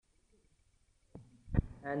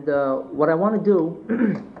And what I want to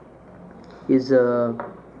do is,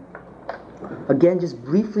 again, just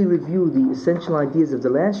briefly review the essential ideas of the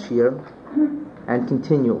last year and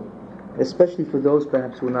continue, especially for those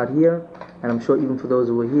perhaps who are not here, and I'm sure even for those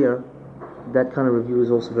who are here, that kind of review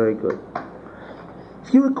is also very good.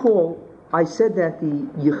 If you recall, I said that the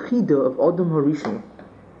Yechida of Adam Harishon,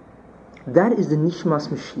 that is the Nishmas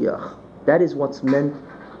Mashiach. That is what's meant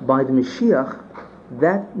by the Mashiach.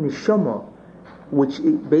 That Neshama, which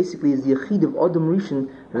basically is the Yechid of Adam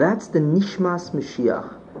Rishon, that's the Nishmas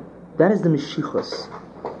Mashiach. That is the Mashiachos.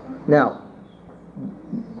 Now,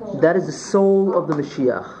 that is the soul of the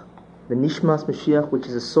Mashiach. The Nishmas Mashiach, which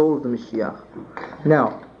is the soul of the Mashiach.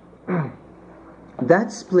 Now,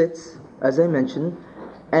 that splits, as I mentioned,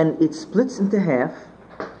 and it splits into half,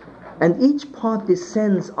 and each part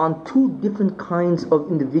descends on two different kinds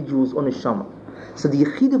of individuals on Neshama. So the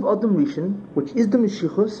Yechid of Adam Rishon, which is the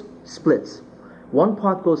Mashiachos, splits. One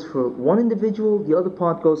part goes for one individual, the other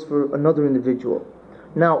part goes for another individual.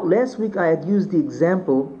 Now, last week I had used the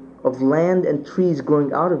example of land and trees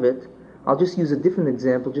growing out of it. I'll just use a different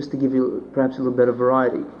example just to give you perhaps a little better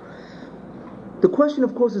variety. The question,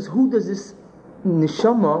 of course, is who does this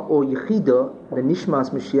Neshama or Yechida, the Nishmas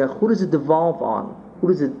Mashiach, who does it devolve on? Who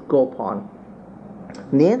does it go upon?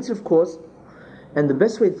 And the answer, of course, and the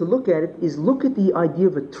best way to look at it is look at the idea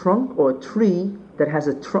of a trunk or a tree that has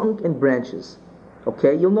a trunk and branches.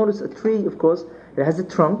 Okay, you'll notice a tree, of course, it has a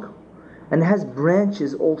trunk and it has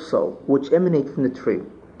branches also, which emanate from the tree.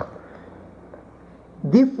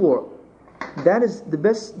 Therefore, that is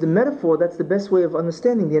the metaphor, that's the best way of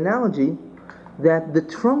understanding the analogy, that the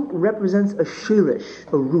trunk represents a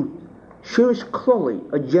shirish, a root, shirish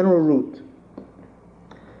kloli, a general root.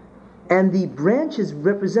 And the branches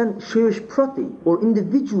represent shirish prati, or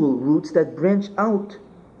individual roots that branch out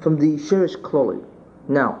from the shirish kloli.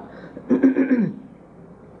 Now,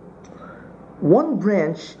 one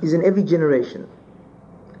branch is in every generation,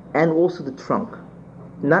 and also the trunk.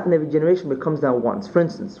 Not in every generation, but it comes down once. For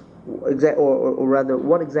instance, or rather,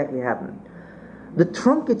 what exactly happened? The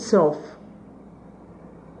trunk itself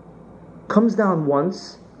comes down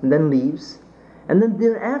once, and then leaves, and then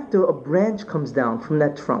thereafter a branch comes down from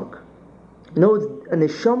that trunk. You know, a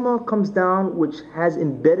neshama comes down which has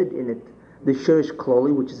embedded in it the shirish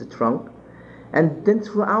kloli, which is the trunk. And then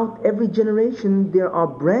throughout every generation, there are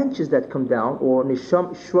branches that come down, or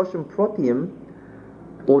shroshim protium,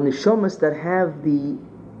 or neshamas that have the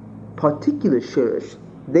particular shirish.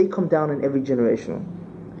 They come down in every generation.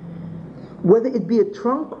 Whether it be a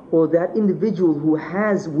trunk or that individual who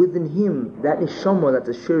has within him that neshama that's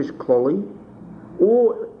a shirish kloli,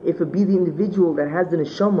 or if it be the individual that has the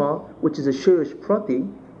neshama, which is a shirish prati,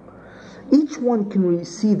 each one can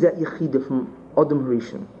receive that yechida from Adam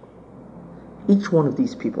Harishon. Each one of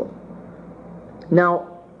these people.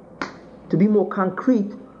 Now, to be more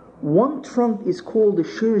concrete, one trunk is called the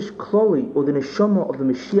shirish kloli, or the neshama of the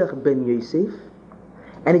Mashiach ben Yosef,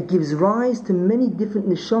 and it gives rise to many different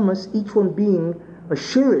neshamas, each one being a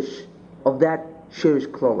shirish of that shirish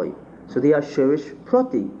kloli. So they are shirish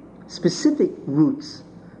prati, specific roots,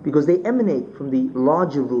 because they emanate from the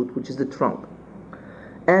larger root, which is the trunk.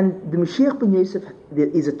 And the Mashiach ben Yosef, there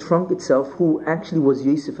is a trunk itself, who actually was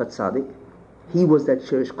Yosef HaTzadik. He was that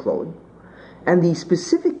shirish kloli. And the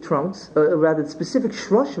specific trunks, rather the specific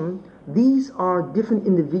shroshim, these are different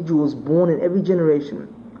individuals born in every generation.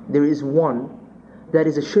 There is one that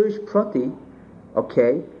is a shirish prati,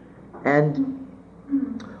 okay, and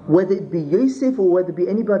whether it be Yosef or whether it be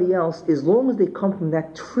anybody else, as long as they come from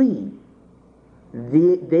that tree,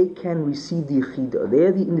 they can receive the Yechida. They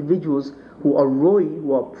are the individuals who are roi,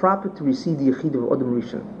 who are proper to receive the Yechida of Adam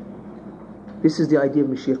Rishon. This is the idea of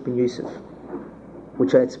Mashiach ben Yosef,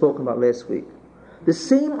 which I had spoken about last week. The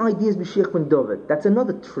same idea is Mashiach ben David. That's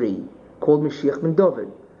another tree called Mashiach ben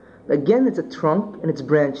David. Again, it's a trunk and its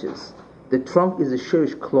branches. The trunk is a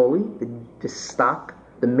shirish kloli, the stock,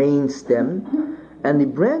 the main stem, and the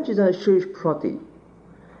branches are a shirish prati.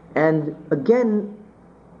 And again,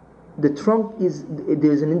 the trunk is,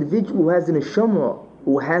 there's an individual who has the neshama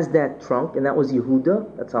who has that trunk, and that was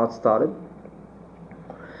Yehuda. That's how it started.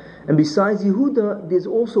 And besides Yehuda, there's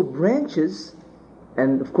also branches,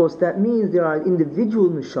 and of course that means there are individual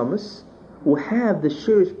neshamas who have the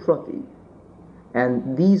shirish prati,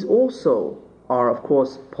 and these also are, of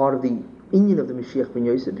course, part of the inyan of the Mashiach ben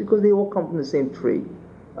Yosef, because they all come from the same tree.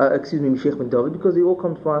 Mashiach ben David, because they all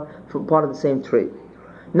come from part of the same tree.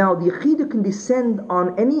 Now, the Yechida can descend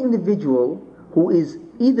on any individual who is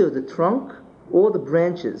either the trunk or the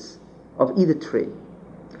branches of either tree.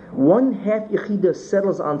 One half Yechida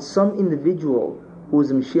settles on some individual who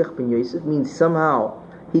is a Mashiach ben Yosef, means somehow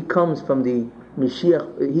he comes from the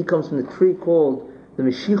Mashiach, he comes from the tree called the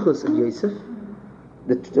Mashiachus of Yosef,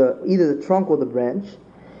 either the trunk or the branch,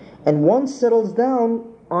 and one settles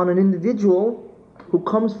down on an individual who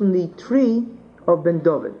comes from the tree of Ben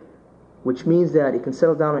David, which means that it can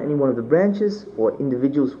settle down on any one of the branches, or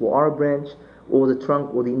individuals who are a branch, or the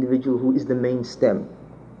trunk, or the individual who is the main stem.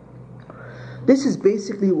 This is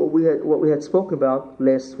basically what we had spoken about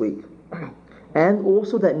last week. And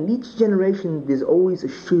also that in each generation there's always a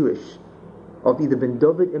shirish of either Ben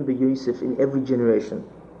David and Ben Yosef in every generation.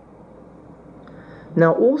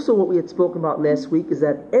 Now also what we had spoken about last week is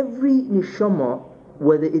that every neshama,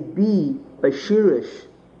 whether it be a shirish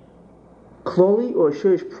kloli or a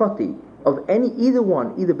shirish prati, of either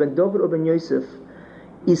one, either Ben David or Ben Yosef,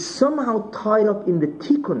 is somehow tied up in the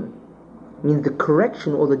tikkun, means the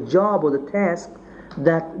correction or the job or the task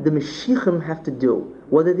that the Mashiachim have to do.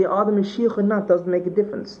 Whether they are the Mashiach or not doesn't make a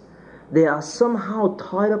difference. They are somehow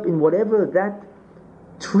tied up in whatever that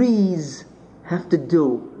trees have to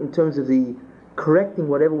do in terms of the correcting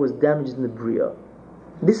whatever was damaged in the Bria.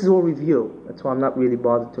 This is all review. That's why I'm not really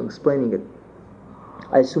bothered to explaining it.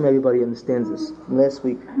 I assume everybody understands this from last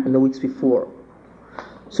week and the weeks before.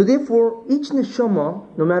 So therefore, each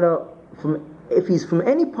neshama, no matter if he's from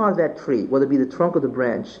any part of that tree, whether it be the trunk or the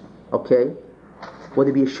branch, okay, whether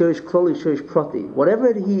it be a shirish kloli, shirish prati,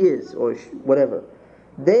 whatever he is, or whatever,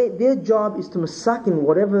 their job is to masakin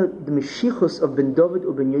whatever the Mashiachus of Ben David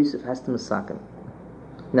or Ben Yosef has to masakin.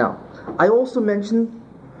 Now, I also mentioned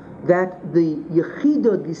that the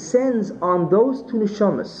Yechida descends on those two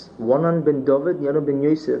neshamas, one on Ben David, the other on Ben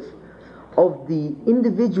Yosef, of the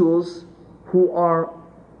individuals who are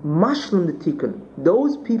mashlim the tikkun,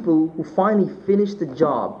 those people who finally finish the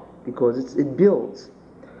job, because it builds.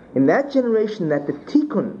 In that generation that the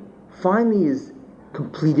tikkun finally is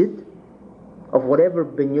completed, of whatever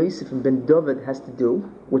Ben Yosef and Ben David has to do,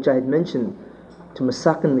 which I had mentioned, to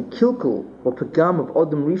masakin the kilkul or pagam of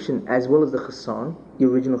Adam Rishon as well as the Chassan, the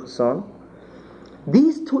original Chassan,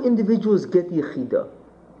 these two individuals get the Yechida.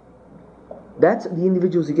 That's the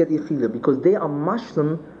individuals who get the Yechida, because they are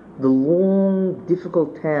mashlim the long,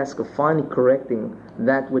 difficult task of finally correcting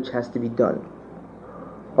that which has to be done.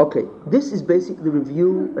 Okay, this is basically the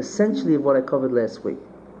review essentially of what I covered last week.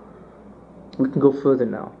 We can go further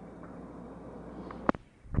now.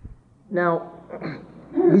 Now,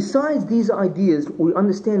 besides these ideas, we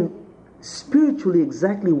understand spiritually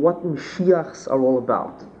exactly what Mashiachs are all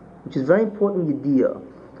about, which is very important idea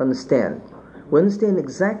to understand. We understand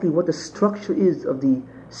exactly what the structure is of the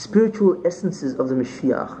spiritual essences of the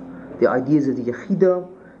Mashiach. The ideas of the Yechida,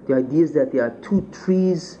 the ideas that there are two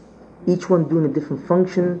trees, each one doing a different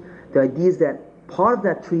function, the ideas that part of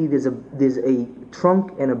that tree there's a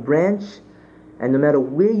trunk and a branch, and no matter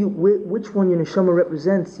which one your neshama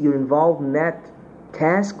represents, you're involved in that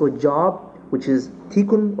task or job, which is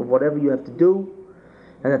tikkun of whatever you have to do.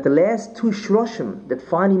 And that the last two shroshim that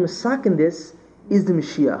finally masakin this is the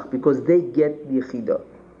Mashiach, because they get the Yechida.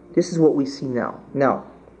 This is what we see now. Now,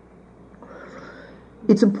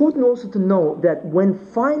 it's important also to know that when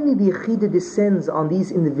finally the Yechida descends on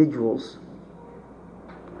these individuals,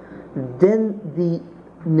 then the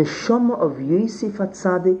neshama of Yosef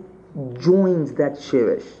HaTzadik joins that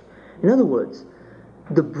shirish. In other words,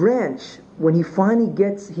 the branch, when he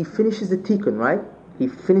finishes the tikkun, right? He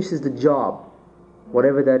finishes the job,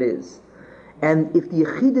 whatever that is. And if the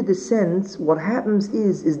Yechida descends, what happens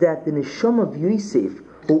is that the neshama of Yosef,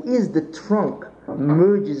 who is the trunk,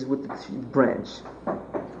 merges with the branch.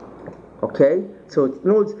 Okay? So in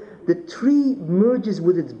other words, the tree merges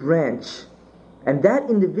with its branch, and that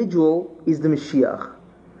individual is the Mashiach.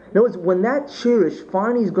 In other words, when that shirish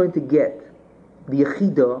finally is going to get the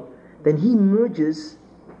Yechida, then he merges,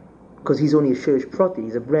 because he's only a shirish prati,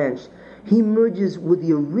 he's a branch, he merges with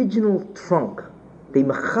the original trunk. They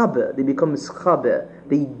mechaber, they become mischaber,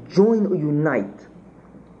 they join or unite.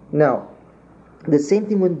 Now, the same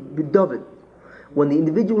thing with David. When the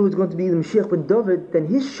individual who is going to be the Mashiach ben David, then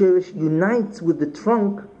his shirish unites with the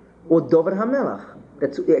trunk or David HaMelech.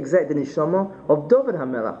 That's exactly the neshama of David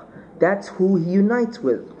HaMelech. That's who he unites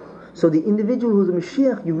with. So the individual who's a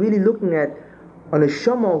Mashiach, you're really looking at a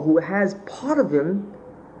neshama who has part of him,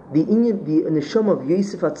 the neshama of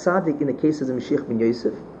Yosef HaTzadik in the case of the Mashiach ben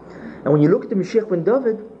Yosef. And when you look at the Mashiach ben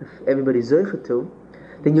David, if everybody's zeicha to,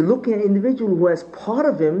 then you're looking at an individual who has part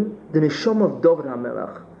of him, the neshama of David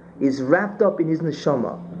HaMelech, is wrapped up in his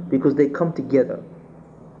neshama, because they come together.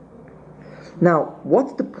 Now,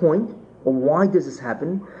 what's the point, or why does this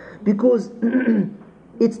happen? Because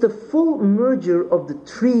it's the full merger of the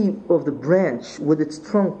tree, of the branch with its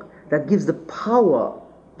trunk, that gives the power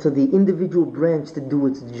to the individual branch to do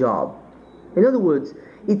its job. In other words,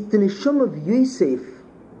 it's the neshama of Yosef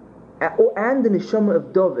and the neshama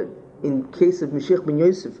of David, in case of Mashiach ben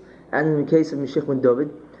Yosef and in the case of Mashiach ben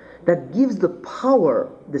David, that gives the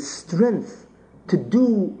power, the strength to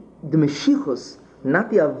do the Mashiachos,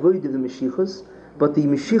 not the avoid of the Mashiachos, but the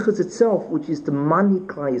Mashiachos itself, which is the Manhi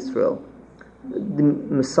Klal Yisrael, the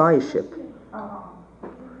Messiahship.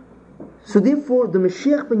 So therefore, the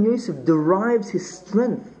Mashiach ben Yosef derives his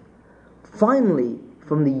strength, finally,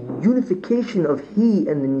 from the unification of he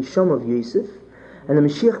and the Neshama of Yosef, and the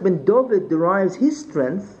Mashiach ben David derives his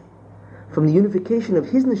strength from the unification of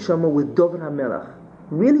his Neshama with David HaMelech.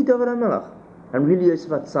 Really David HaMelech, and really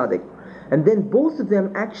Yosef HaTzadik. And then both of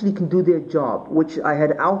them actually can do their job, which I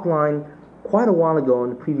had outlined quite a while ago in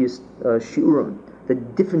the previous shiurim, the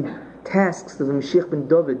different tasks of the Mashiach ben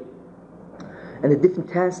David and the different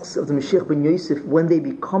tasks of the Mashiach ben Yosef when they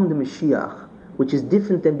become the Mashiach, which is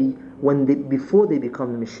different than before they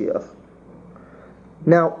become the Mashiach.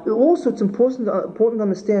 Now, also it's important to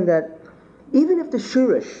understand that even if the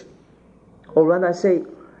Shirish, or rather I say,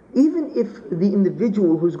 even if the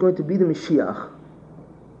individual who's going to be the Mashiach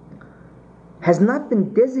has not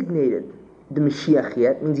been designated the Mashiach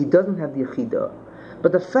yet, means he doesn't have the Yechidah,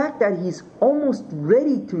 but the fact that he's almost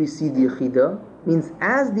ready to receive the Yechidah means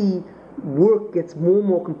as the work gets more and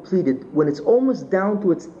more completed, when it's almost down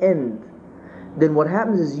to its end, then what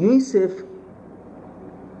happens is Yosef,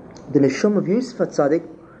 the Neshama of Yosef HaTzadik,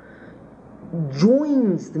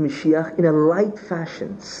 joins the Mashiach in a light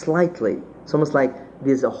fashion, slightly. It's almost like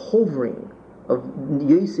there's a hovering of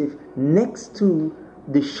Yosef next to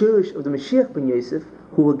the Shirish of the Mashiach ben Yosef,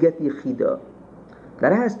 who will get the Yechidah.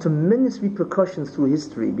 That has tremendous repercussions through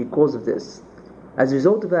history because of this. As a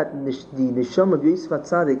result of that, the Neshama of Yosef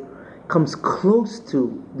HaTzadik comes close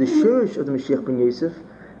to the Shirish of the Mashiach ben Yosef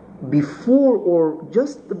before, or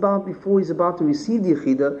just about before he's about to receive the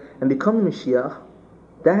Yechidah and become the Mashiach.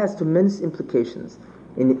 That has tremendous implications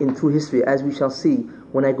in through history, as we shall see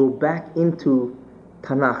when I go back into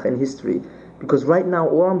Tanakh and history. Because right now,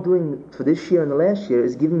 all I'm doing for this year and the last year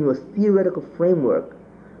is giving you a theoretical framework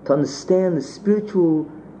to understand the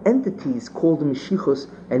spiritual entities called the Mashiachos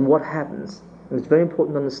and what happens. And it's very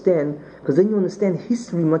important to understand, because then you understand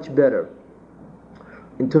history much better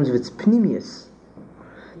in terms of its pnimius.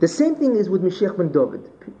 The same thing is with Mashiach ben David.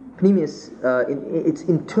 Pnimius, in its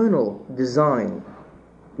internal design,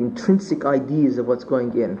 intrinsic ideas of what's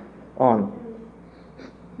going on.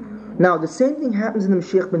 Now, the same thing happens in the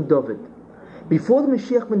Mashiach ben David. Before the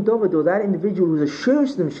Mashiach ben David, or that individual who's a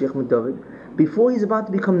shirish to the Mashiach ben David, before he's about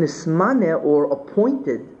to become nismaneh, or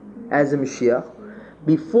appointed as a Mashiach,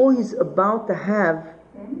 before he's about to have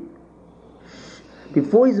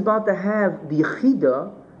the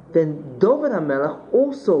Yechidah, then David HaMelech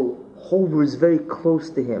also hovers very close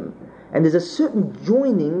to him. And there's a certain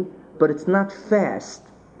joining, but it's not fast.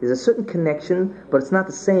 There's a certain connection, but it's not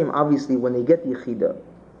the same, obviously, when they get the Yechidah.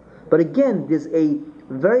 But again, there's a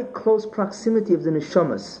very close proximity of the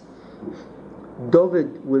Neshamas.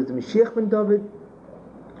 David with the Mashiach ben David,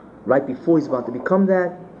 right before he's about to become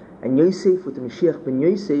that, and Yosef with the Mashiach ben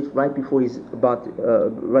Yosef, right before he's about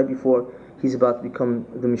to become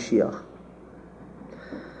the Mashiach.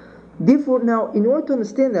 Therefore, now, in order to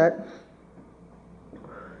understand that,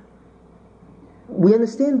 we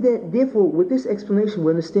understand that, therefore, with this explanation,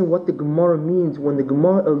 we understand what the Gemara means when the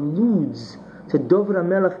Gemara alludes to David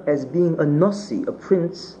HaMelech as being a Nasi, a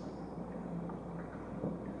prince,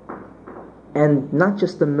 and not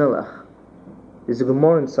just a Melech. There's a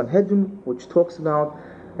Gemara in Sanhedrin which talks about,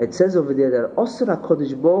 it says over there that Osir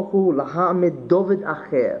HaKadosh Baruch Hu Lahamed David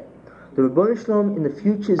Acher. The Rebbeinu Shalom in the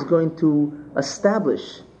future is going to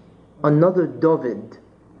establish another David,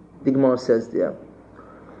 the Gemara says there.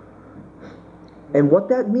 And what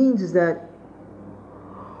that means is that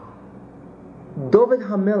David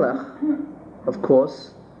HaMelech, of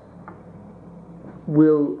course,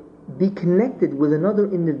 will be connected with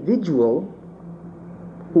another individual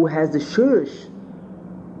who has the shirish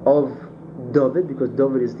of David, because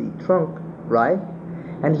David is the trunk, right?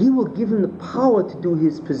 And he will give him the power to do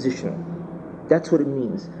his position. That's what it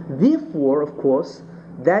means. Therefore, of course,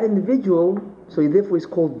 that individual, so therefore he's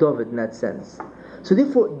called David in that sense. So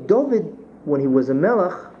therefore, David, when he was a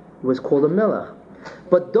Melech, he was called a Melech.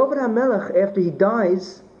 But David HaMelech, after he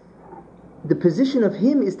dies, the position of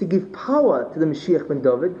him is to give power to the Mashiach ben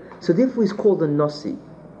David, so therefore he's called a Nasi.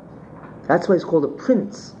 That's why he's called a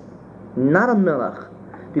prince, not a Melech,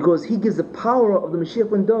 because he gives the power of the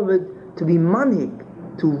Mashiach ben David to be manhig,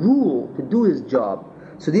 to rule, to do his job.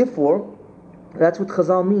 So therefore, that's what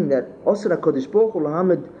Chazal mean, that Osir HaKadosh Baruch Hu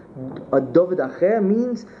Lahamed David Acher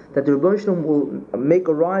means that the Rebbeinu Shalom will make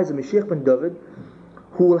arise a Mashiach ben David,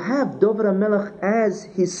 who will have Dovid HaMelech as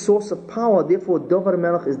his source of power. Therefore, Dovid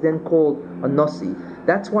HaMelech is then called a Nasi.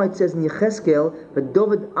 That's why it says in Yechezkel, "But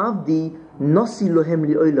Dovid Avdi Nasi Lohem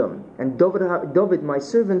Li'olam," and Dovid, my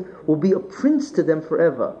servant, will be a prince to them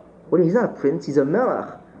forever. Well, he's not a prince; he's a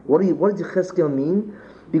Melech. What does Yechezkel mean?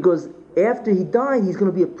 Because after he died, he's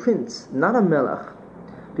going to be a prince, not a Melech,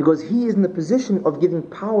 because he is in the position of giving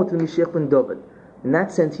power to the Mashiach ben David. In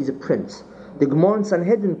that sense, he's a prince. The Gemara in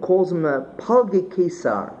Sanhedrin calls him a Palge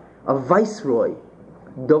Kesar, a viceroy.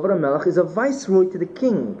 Dovid HaMelech is a viceroy to the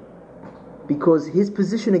king, because his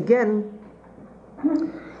position again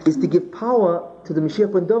is to give power to the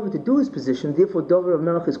Mashiach ben David to do his position. Therefore, Dovid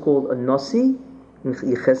HaMelech is called a Nasi in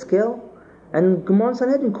Yechezkel, and Gemara in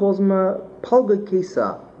Sanhedrin calls him a Palge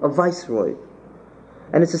Kesar, a viceroy.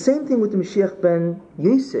 And it's the same thing with the Mashiach ben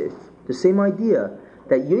Yosef, the same idea,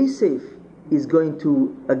 that Yosef is going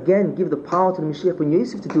to again give the power to the Mashiach ben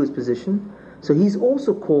Yosef to do his position. So he's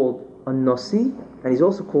also called a Nasi, and he's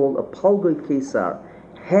also called a Palgoy Kesar,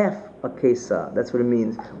 half a Kesar. That's what it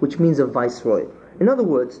means, which means a viceroy. In other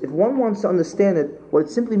words, if one wants to understand it, what it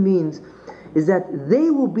simply means is that they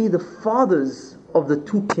will be the fathers of the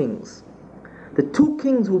two kings. The two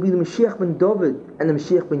kings will be the Mashiach ben David and the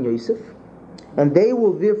Mashiach ben Yosef, and they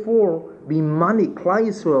will therefore be Mani, Klal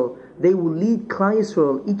Yisrael. They will lead Klal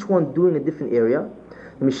Yisrael, each one doing a different area.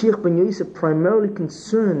 The Mashiach ben Yosef primarily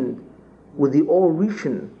concerned with the Or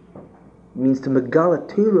Rishon, means to Megala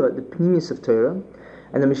Torah, the Pnimis of Torah,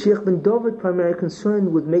 and the Mashiach ben David primarily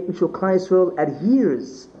concerned with making sure Klal Yisrael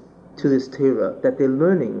adheres to this Torah that they're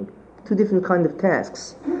learning. Two different kind of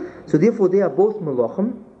tasks. So therefore they are both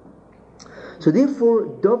Malachim. So therefore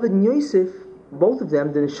David and Yosef, both of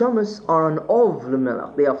them, the Neshamas, are an Ov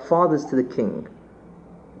L'Melech. They are fathers to the king.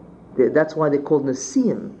 That's why they're called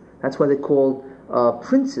Nasiim. That's why they're called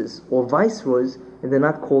princes or viceroys, and they're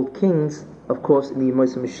not called kings, of course, in the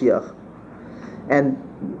Yemos HaMashiach. And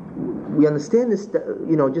we understand this,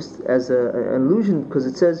 just as an allusion, because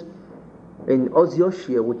it says in Oz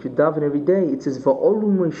Yoshia, which you daven every day, it says Va'olu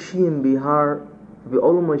Moshiim bihar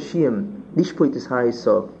Va'olu Moshiim Lishpoitis Har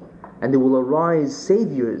Esav, and there will arise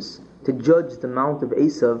saviors to judge the mount of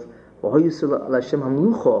Esav, V'hoyusul al Hashem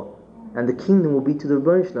Hamlucha, and the kingdom will be to the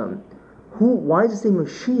Rebbeinu Shalom. Why does it say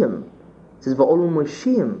Moshiim? It says Va'olu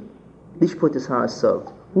Moshiim Lishpoitis Har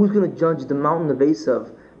Esav. Who's going to judge the mountain of Esav?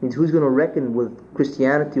 Means who's going to reckon with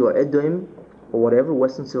Christianity or Edom or whatever,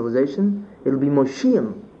 Western civilization? It'll be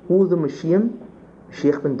Moshiim. Who are the Moshiim?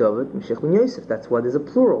 Mashiach ben David, Mashiach ben Yosef. That's why there's a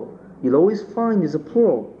plural. You'll always find there's a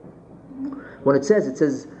plural. When it says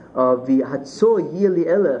V'hatzo Yili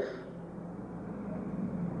Elef,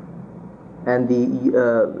 and the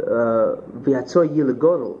V'hatzo Yili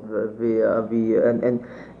Godel,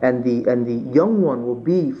 and the young one will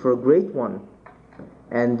be for a great one,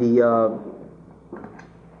 and I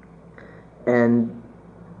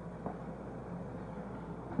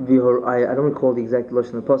don't recall the exact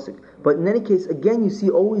lashon of the pasuk, but in any case, again, you see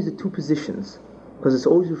always the two positions, because it's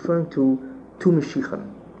always referring to two Mashiachim,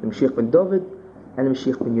 the Mashiach ben David and the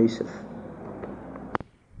Mashiach ben Yosef.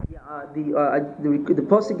 The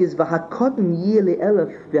pasuk is V'hakotten yile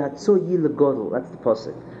elef v'hatzo yile godel. That's the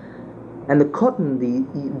pasuk. And the cotton,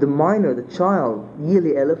 the minor, the child,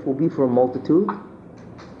 yile elef, will be for a multitude.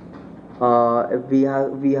 And the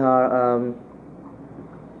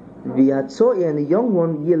young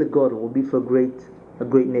one, Yele God, will be for a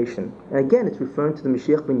great nation. And again, it's referring to the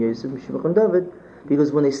Mashiach ben Yosef, Mashiach ben David,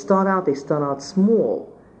 because when they start out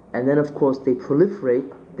small, and then of course they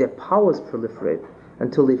proliferate, their powers proliferate,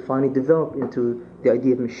 until they finally develop into the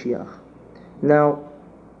idea of Mashiach. Now,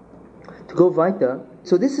 to go weiter,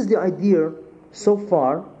 so this is the idea so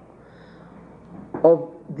far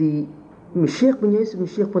of the Mashiach ben Yosef,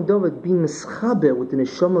 Mashiach ben David being mischaber with the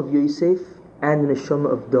neshama of Yosef and the neshama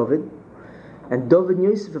of David. And David and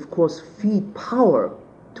Yosef, of course, feed power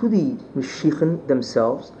to the Mashiachim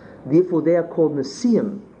themselves. Therefore, they are called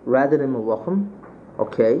Nasiim rather than Malachim.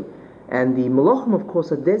 Okay? And the Malachim, of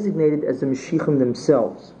course, are designated as the Mashiachim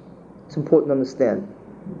themselves. It's important to understand.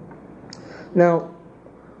 Now,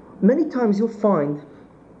 many times you'll find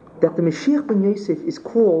that the Mashiach ben Yosef is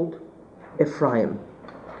called Ephraim.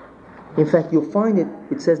 In fact, you'll find it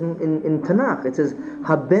says in Tanakh, it says,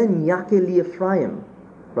 Haben Yake li Ephraim,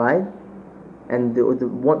 right? And the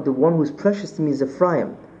one who's precious to me is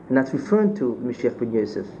Ephraim. And that's referring to Mashiach ben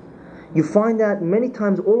Yosef. You find that many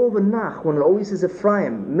times all over Nach, when it always says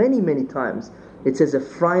Ephraim, many, many times, it says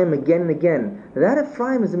Ephraim again and again. That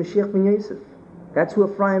Ephraim is the Mashiach ben Yosef. That's who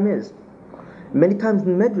Ephraim is. Many times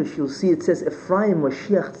in Medrash, you'll see it says Ephraim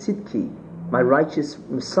Mashiach Tzidki, my righteous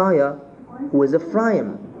Messiah, who is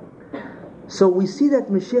Ephraim. So we see that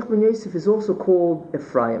Mashiach ben Yosef is also called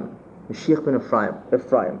Ephraim. Mashiach ben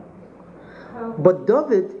Ephraim. But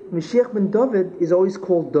David, Mashiach ben David, is always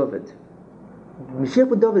called David. Mashiach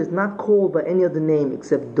ben David is not called by any other name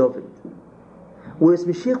except David. Whereas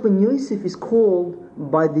Mashiach ben Yosef is called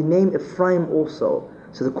by the name Ephraim also.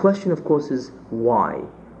 So the question, of course, is why?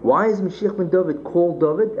 Why is Mashiach ben David called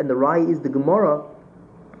David? And the Rai is the Gemara,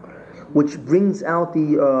 which brings out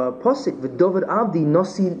the Pasuk, V'David Abdi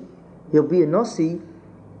Nasi, he'll be a Nasi,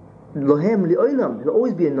 Lohem Li'olam, he'll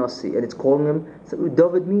always be a Nasi, and it's calling him, so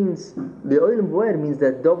David means, Li'olam Boer means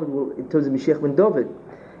that David will, in terms of Mashiach ben David.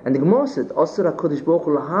 And the Gemara said, Asar HaKadosh Baruch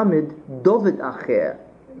Hu Lahamid David Acher,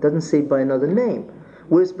 doesn't say by another name.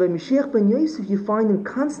 Whereas by Mashiach ben Yosef, you find him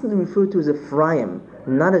constantly referred to as Ephraim,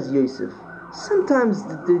 not as Yosef. Sometimes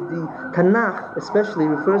the Tanakh especially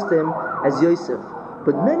refers to him as Yosef.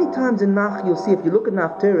 But many times in Nach, you'll see, if you look at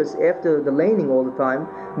Haftarahs after the laning all the time,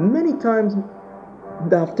 many times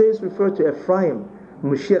the Haftarahs refer to Ephraim,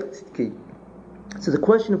 Mashiach Tzidki. So the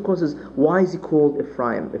question, of course, is why is he called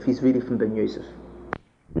Ephraim if he's really from Ben Yosef?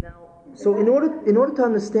 Now, so in order to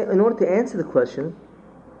understand, in order to answer the question,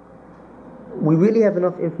 we really have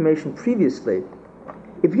enough information previously.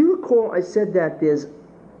 If you recall, I said that there's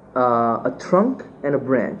a trunk and a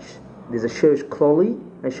branch. There's a Sheresh Kloli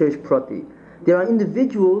and a Sheresh Prati. There are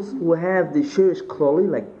individuals who have the Sheresh Kloli,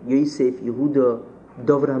 like Yosef, Yehuda,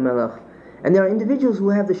 David HaMelech, and there are individuals who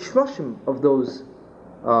have the Shroshim of those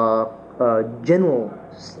general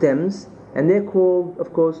stems, and they're called,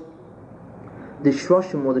 of course, the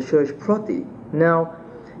Shroshim or the Sheresh Prati. Now,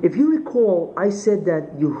 if you recall, I said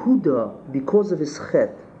that Yehuda, because of his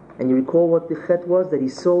chet, and you recall what the chet was, that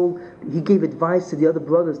he gave advice to the other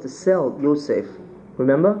brothers to sell Yosef.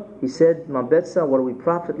 Remember? He said, Ma Betza, what do we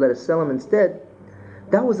profit? Let us sell him instead.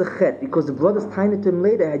 That was a chet, because the brothers tied it to him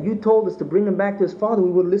later. Had you told us to bring him back to his father, we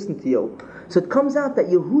would listen to you. So it comes out that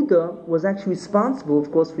Yehuda was actually responsible,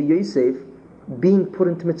 of course, for Yosef being put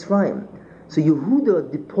into Mitzrayim. So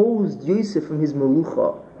Yehuda deposed Yosef from his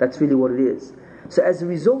melucha. That's really what it is. So as a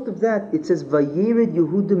result of that, it says, Vayered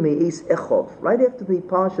Yehuda me'es Echov. Right after the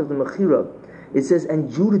parsha of the Mechira, it says,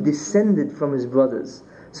 and Judah descended from his brothers.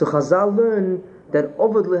 So Chazal learn that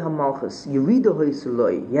Ovad le HaMalchus, Yerida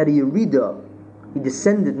Hoyseloi, he had a Yerida, he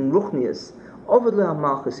descended in Ruchnias. Ovad le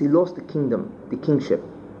HaMalchus, he lost the kingdom, the kingship.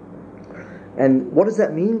 And what does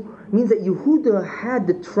that mean? It means that Yehuda had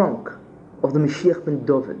the trunk of the Mashiach ben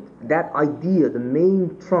David. That idea, the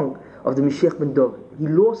main trunk of the Mashiach ben David. He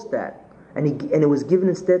lost that. And it was given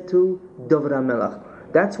instead to David HaMelech.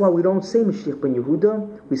 That's why we don't say Mashiach ben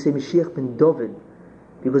Yehuda, we say Mashiach ben David.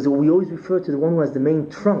 Because we always refer to the one who has the main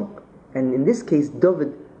trunk. And in this case,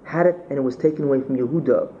 David had it and it was taken away from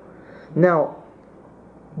Yehuda. Now,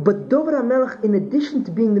 but David HaMelech, in addition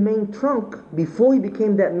to being the main trunk, before he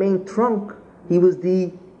became that main trunk, he was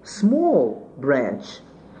the small branch.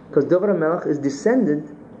 Because David HaMelech is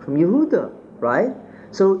descended from Yehuda, right?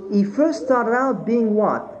 So he first started out being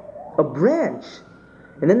what? A branch.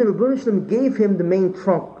 And then the Rebbeinu Shalom gave him the main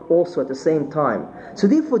trunk also at the same time. So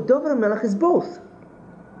therefore, David HaMelech is both.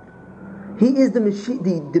 He is the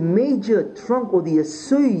major trunk, or the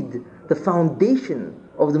Yesod, the foundation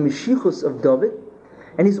of the Mashiachos of David,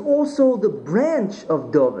 and he's also the branch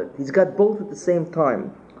of David. He's got both at the same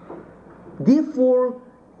time. Therefore,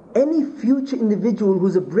 any future individual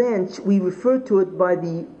who's a branch, we refer to it by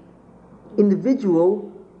the individual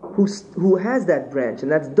who has that branch,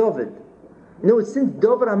 and that's David. You know, since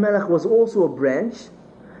David HaMelech was also a branch,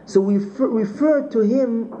 so we refer to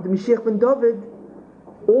him, the Mashiach ben David,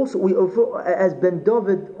 also we refer as Ben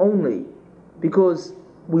David only, because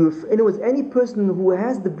in other words, any person who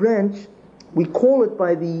has the branch, we call it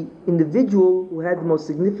by the individual who had the most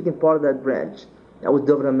significant part of that branch. That was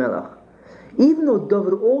David HaMelech. Even though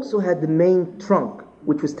David also had the main trunk,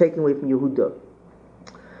 which was taken away from Yehuda.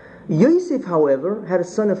 Yosef, however, had a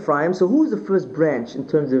son Ephraim. So who was the first branch in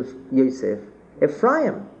terms of Yosef?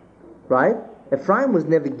 Ephraim, right? Ephraim was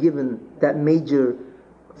never given that major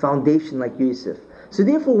foundation like Yosef. So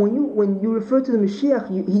therefore, when you refer to the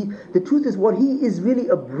Mashiach, the truth is what he is really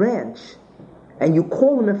a branch, and you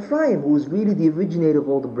call him Ephraim, who is really the originator of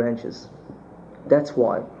all the branches. That's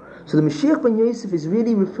why. So the Mashiach ben Yosef is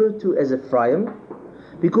really referred to as Ephraim,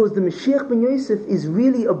 because the Mashiach ben Yosef is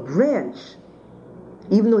really a branch,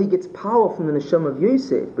 even though he gets power from the Neshama of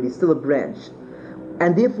Yosef, but he's still a branch.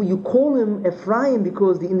 And therefore you call him Ephraim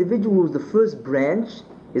because the individual who is the first branch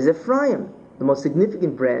is Ephraim. The most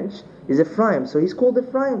significant branch is Ephraim. So he's called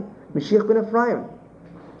Ephraim, Mashiach ben Ephraim.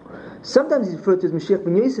 Sometimes he's referred to as Mashiach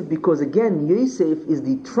ben Yosef because again, Yosef is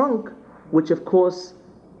the trunk which of course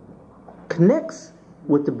connects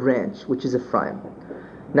with the branch, which is Ephraim.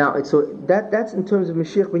 Now, so that's in terms of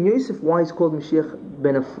Mashiach ben Yosef, why he's called Mashiach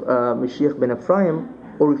ben Ephraim,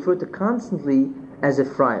 or referred to constantly as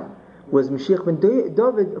Ephraim. Whereas Mashiach ben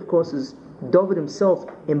David, of course, is David himself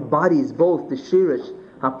embodies both the Shirish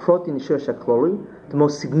HaPrati and the Shirish HaKlori, the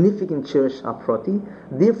most significant Shirish HaPrati.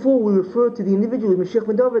 Therefore, we refer to the individual Mashiach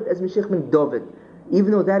ben David as Mashiach ben David,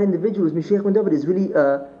 even though that individual is Mashiach ben David is really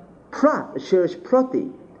a Prat, a Shirish Prati.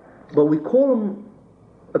 But we call him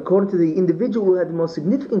according to the individual who had the most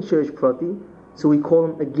significant Shirish Prati, so we call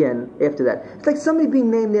him again after that. It's like somebody being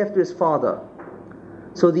named after his father.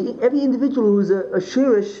 So every individual who is a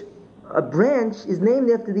Shirish, a branch, is named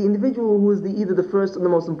after the individual who is either the first or the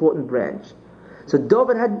most important branch. So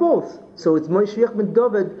David had both. So it's Mashiach ben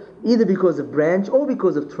David either because of branch or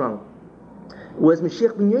because of trunk. Whereas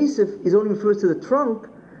Mashiach ben Yosef is only refers to the trunk,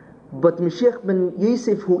 but Mashiach ben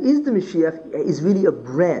Yosef, who is the Mashiach, is really a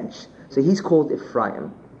branch. So he's called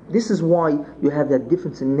Ephraim. This is why you have that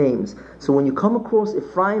difference in names. So when you come across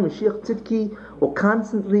Ephraim, Mashiach Tzidki, or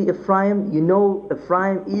constantly Ephraim, you know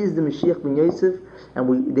Ephraim is the Mashiach ben Yosef,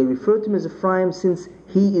 and they refer to him as Ephraim since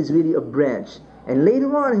he is really a branch. And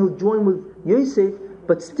later on he'll join with Yosef,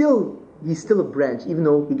 but still, he's still a branch, even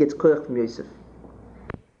though he gets koyach from Yosef.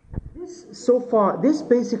 This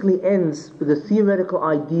basically ends with the theoretical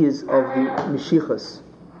ideas of the Mashiachas.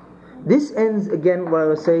 This ends, again, what I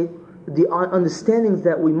will say, the understandings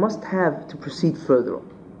that we must have to proceed further.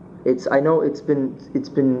 I know it's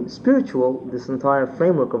been spiritual, this entire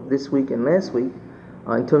framework of this week and last week,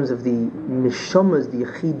 in terms of the neshamas, the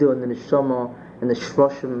yechida and the neshama and the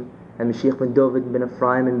shroshim and Mashiach ben David, ben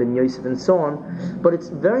Ephraim and ben Yosef and so on. But it's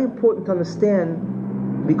very important to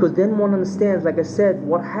understand, because then one understands, like I said,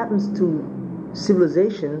 what happens to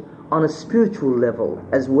civilization on a spiritual level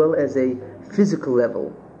as well as a physical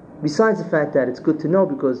level. Besides the fact that it's good to know,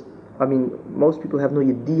 because most people have no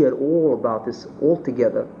idea at all about this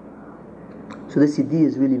altogether. So this idea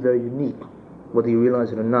is really very unique, whether you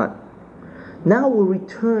realize it or not. Now we'll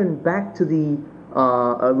return back to the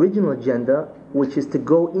original agenda, which is to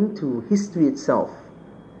go into history itself,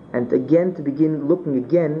 and again to begin looking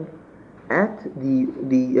again at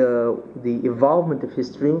the evolvement of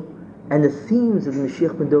history and the themes of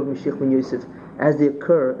Mashiach ben David, Mashiach ben Yosef as they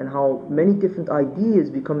occur, and how many different ideas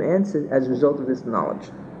become answered as a result of this knowledge.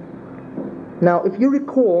 Now, if you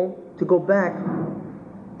recall, to go back,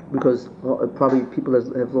 because probably people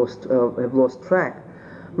have lost track,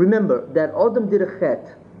 remember that Adam did a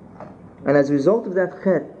chet, and as a result of that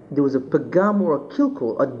chet, there was a pagam or a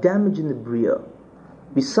kilkul, a damage in the bria.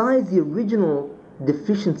 Besides the original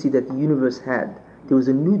deficiency that the universe had, there was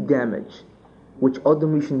a new damage, which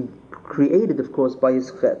Adam Rishon created, of course, by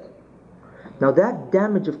his chet. Now that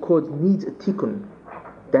damage, of course, needs a tikkun,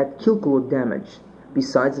 that kilkul or damage,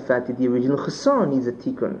 besides the fact that the original chasar needs a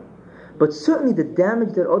tikkun. But certainly the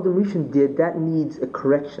damage that Adam Rishon did, that needs a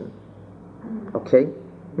correction. Okay?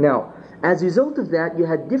 Now, as a result of that, you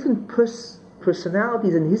had different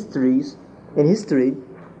personalities in history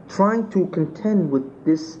trying to contend with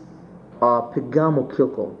this pagam or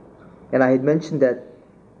kilkul. And I had mentioned that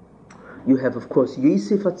you have, of course,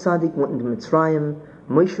 Yosef HaTzadik went into Mitzrayim,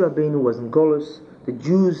 Moshe Rabbeinu was in Golus, the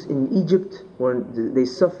Jews in Egypt, they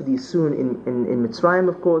suffered the Yisurin in Mitzrayim,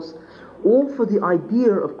 of course, all for the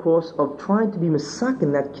idea, of course, of trying to be masak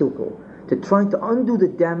in that kilkul, to trying to undo the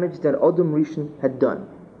damage that Adam Rishon had done.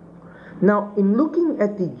 Now, in looking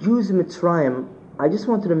at the Jews in Mitzrayim, I just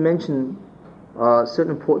wanted to mention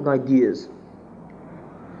certain important ideas.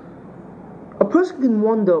 A person can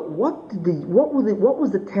wonder what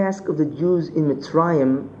was the task of the Jews in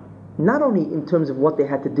Mitzrayim, not only in terms of what they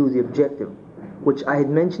had to do, the objective, which I had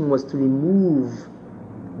mentioned was to remove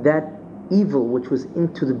that evil which was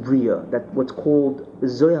into the bria, that what's called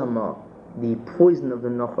zoyama, the poison of the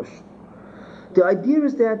nachash. The idea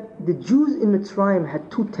is that the Jews in Mitzrayim had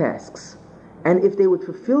two tasks, and if they would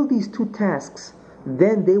fulfill these two tasks,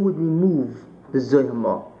 then they would remove the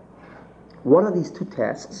zoyama. What are these two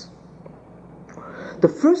tasks? The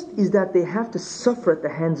first is that they have to suffer at the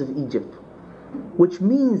hands of Egypt, which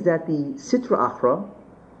means that the Sitra Achra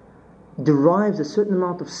derives a certain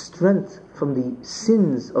amount of strength from the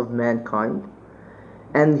sins of mankind,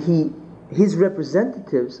 and his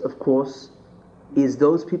representatives, of course, is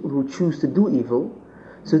those people who choose to do evil.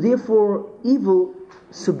 So therefore, evil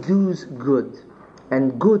subdues good,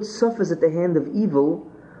 and good suffers at the hand of evil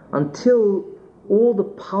until all the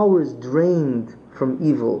power is drained from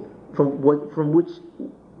evil, from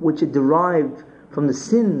which it derived from the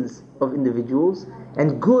sins of individuals,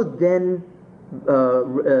 and good then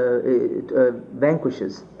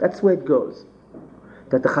vanquishes. That's where it goes.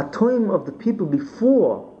 That the chatoim of the people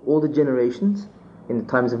before all the generations, in the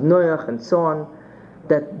times of Noach and so on,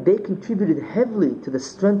 that they contributed heavily to the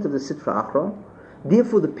strength of the Sitra Achra.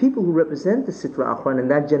 Therefore, the people who represent the Sitra Achra, and in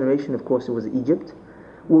that generation, of course, it was Egypt,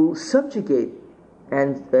 will subjugate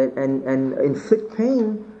and inflict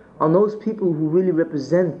pain on those people who really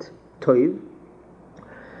represent Toiv.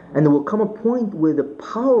 And there will come a point where the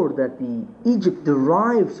power that the Egypt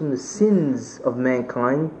derives from the sins of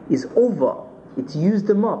mankind is over. It's used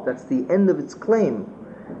them up. That's the end of its claim.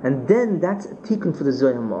 And then that's a tikkun for the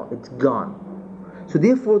Zohar. It's gone. So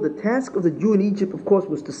therefore, the task of the Jew in Egypt, of course,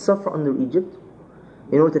 was to suffer under Egypt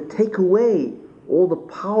in order to take away all the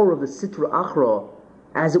power of the Sitra Achra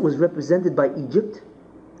as it was represented by Egypt.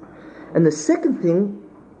 And the second thing,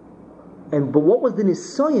 but what was the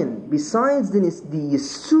Nisayan? Besides the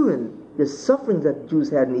Yisurin, the suffering that Jews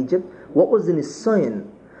had in Egypt, what was the Nisayan?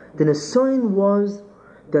 The Nisayan was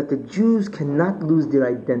that the Jews cannot lose their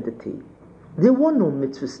identity. There were no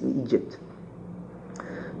mitzvahs in Egypt.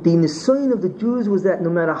 The Nisayan of the Jews was that no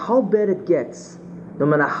matter how bad it gets, no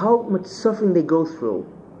matter how much suffering they go through,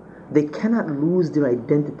 they cannot lose their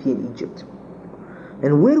identity in Egypt.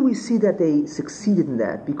 And where do we see that they succeeded in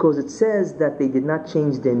that? Because it says that they did not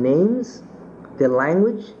change their names, their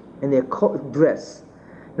language, and their dress.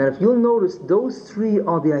 Now if you'll notice, those three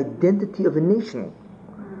are the identity of a nation.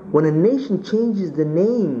 When a nation changes the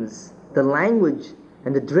names, the language,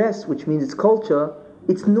 and the dress, which means its culture,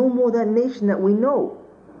 it's no more that nation that we know.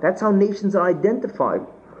 That's how nations are identified.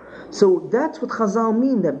 So that's what Chazal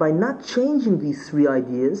mean, that by not changing these three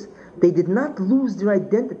ideas, they did not lose their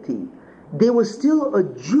identity. They were still a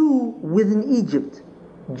Jew within Egypt.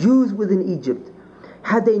 Jews within Egypt.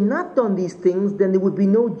 Had they not done these things, then there would be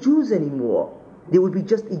no Jews anymore. There would be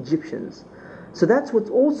just Egyptians. So that's what's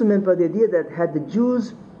also meant by the idea that had the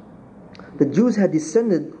Jews had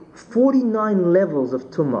descended 49 levels of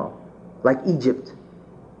Tumah, like Egypt.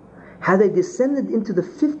 Had they descended into the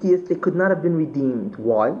 50th, they could not have been redeemed.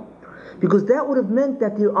 Why? Because that would have meant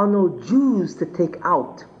that there are no Jews to take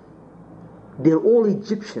out. They're all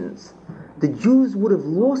Egyptians. The Jews would have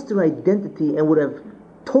lost their identity and would have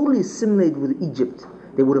totally assimilated with Egypt.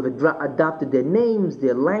 They would have adopted their names,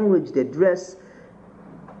 their language, their dress,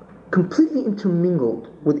 completely intermingled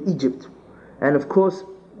with Egypt. And of course,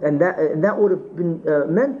 that would have been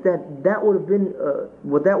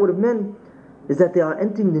what that would have meant is that they are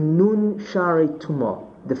entering the Nun Shari Tumah,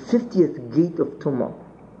 the 50th gate of Tumah.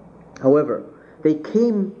 However, they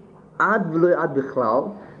came ad v'lo ad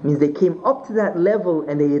bichlal, means they came up to that level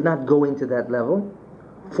and they did not go into that level,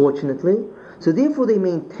 fortunately. So therefore they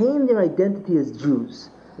maintained their identity as Jews.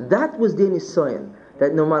 That was their nisayan,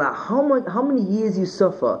 that no matter how many years you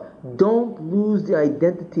suffer, don't lose the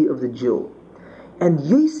identity of the Jew. And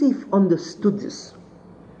Yosef understood this.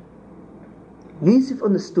 Yosef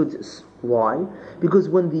understood this. Why? Because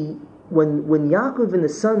when Yaakov and the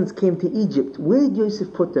sons came to Egypt, where did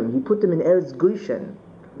Yosef put them? He put them in Eretz Goshen,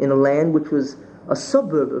 in a land which was a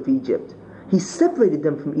suburb of Egypt. He separated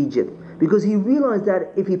them from Egypt because he realized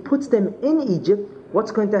that if he puts them in Egypt,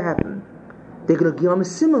 what's going to happen? They're going to become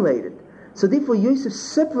assimilated. So therefore Yosef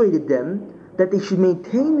separated them that they should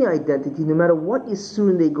maintain their identity no matter what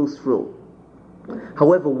Yisurin they go through.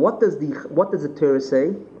 However, what does the Torah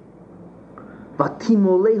say?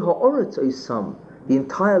 Vatimolei ha'oretz oisam. The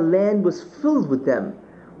entire land was filled with them,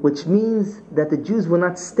 which means that the Jews were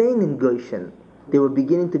not staying in Goshen. They were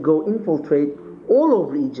beginning to go infiltrate all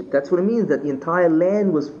over Egypt. That's what it means, that the entire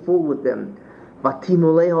land was full with them.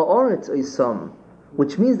 Vatimolei ha'oretz oisam,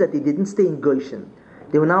 which means that they didn't stay in Goshen.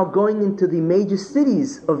 They were now going into the major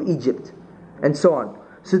cities of Egypt, and so on.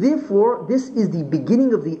 So therefore, this is the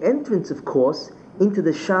beginning of the entrance, of course, into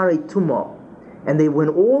the Shari Tumah. And they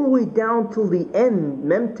went all the way down till the end,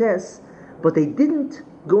 Memtes, but they didn't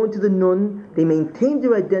go into the Nun. They maintained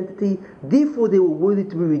their identity. Therefore, they were worthy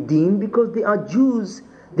to be redeemed because they are Jews.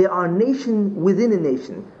 They are a nation within a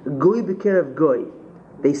nation. Goy b'kerev Goy.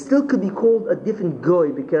 They still could be called a different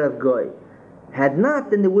Goy b'kerev Goy. Had not,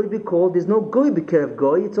 then they would be called, there's no Goy b'kerev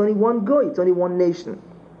Goy. It's only one Goy. It's only one nation.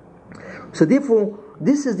 So therefore,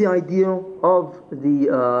 this is the idea of the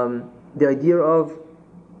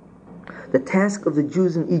task of the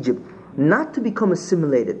Jews in Egypt, not to become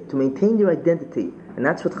assimilated, to maintain their identity. And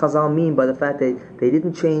that's what Chazal mean by the fact that they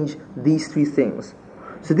didn't change these three things.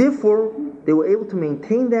 So therefore, they were able to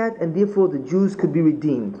maintain that, and therefore the Jews could be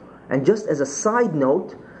redeemed. And just as a side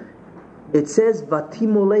note, it says,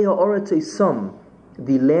 Vatimolei ha'oretz oisam,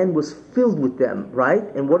 the land was filled with them, right?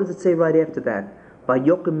 And what does it say right after that?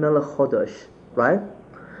 Vayokem melech chodesh, right?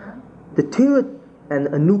 The Torah, and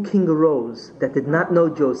a new king arose that did not know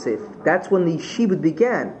Joseph. That's when the Shibud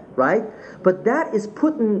began, right? But that is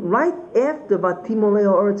put in right after Vatimolei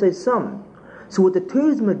ha'oretz oisam. So what the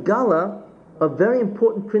Torah is Megala a very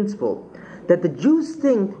important principle, that the Jews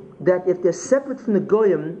think that if they're separate from the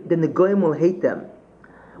Goyim, then the Goyim will hate them.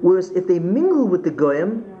 Whereas if they mingle with the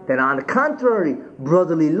Goyim, then on the contrary,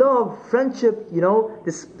 brotherly love, friendship,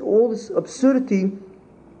 all this absurdity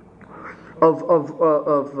of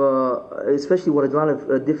especially what a lot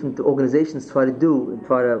of different organizations try to do,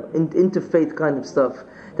 interfaith kind of stuff.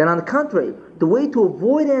 Then on the contrary, the way to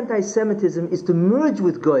avoid anti-Semitism is to merge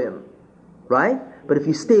with Goyim, right? But if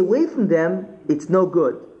you stay away from them, it's no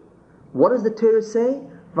good. What does the Torah say?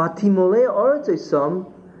 Vatimolei Aretz,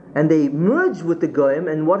 and they merged with the Goyim,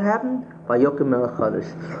 and what happened? Vayokem Melech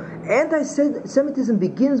Chadash. Anti-Semitism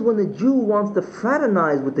begins when the Jew wants to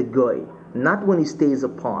fraternize with the Goy, not when he stays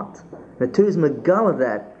apart. The Torah is megala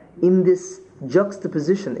that in this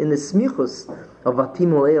juxtaposition, in the smichus of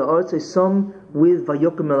Vatimolei Aretz with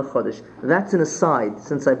Vayokem Melech Chadash. That's an aside,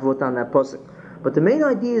 since I brought down that pasuk. But the main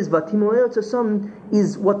idea is Vatimolei Aretz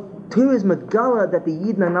is what Torah is megala, that the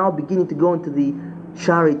Yidden are now beginning to go into the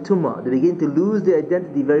Shari Tumah. They begin to lose their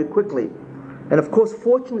identity very quickly. And of course,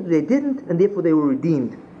 fortunately they didn't, and therefore they were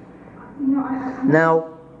redeemed.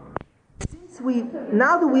 Now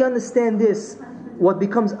that we understand this, what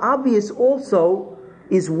becomes obvious also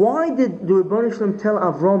is, why did the Rebbeinu Shalom tell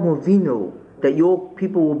Avraham Avinu that your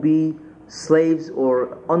people will be slaves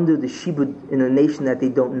or under the shibud in a nation that they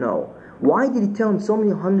don't know? Why did he tell him so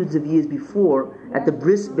many hundreds of years before at the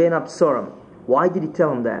Bris Ben Absarim? Why did he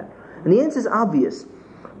tell him that? And the answer is obvious,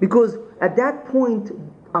 because at that point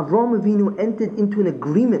Avraham Avinu entered into an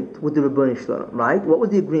agreement with the Rebbeinu Shalom, right? What was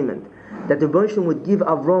the agreement? That the Rebbeinu Shalom would give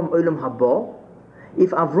Avraham Olam Haba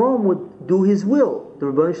if Avraham would do his will, the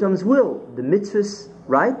Rebbeinu Shalom's will, the mitzvahs,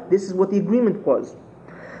 right? This is what the agreement was.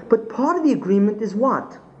 But part of the agreement is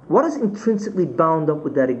what? What is intrinsically bound up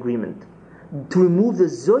with that agreement? To remove the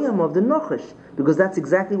zoyam of the Nachash, because that's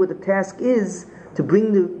exactly what the task is, to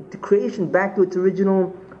bring the creation back to its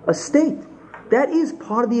original state. That is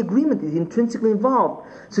part of the agreement. It's intrinsically involved.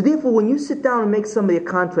 So therefore, when you sit down and make somebody a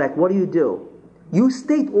contract, what do? You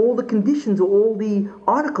state all the conditions or all the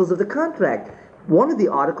articles of the contract. One of the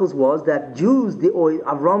articles was that Jews, or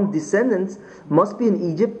Avram's descendants, must be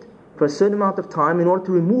in Egypt for a certain amount of time in order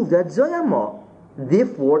to remove that zoyama.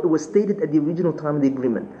 Therefore, it was stated at the original time of the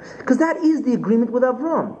agreement. Because that is the agreement with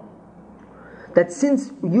Avram. That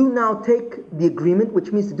since you now take the agreement,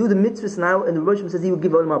 which means to do the mitzvahs now, and the Rosh says he will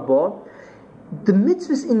give Olam Haba, the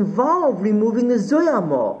mitzvahs involve removing the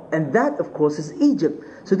zoyama, and that, of course, is Egypt.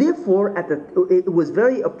 So therefore, it was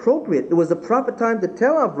very appropriate. It was the proper time to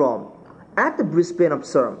tell Avram at the Bris Ben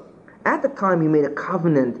Absarim, at the time he made a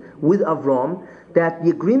covenant with Avram, that the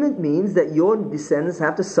agreement means that your descendants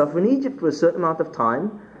have to suffer in Egypt for a certain amount of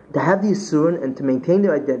time, to have the Isurin and to maintain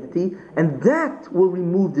their identity, and that will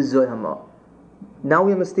remove the zoyama. Now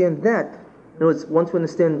we understand that. In other words, once we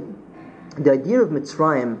understand the idea of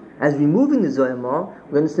Mitzrayim as removing the zoyama,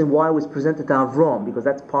 we understand why it was presented to Avram, because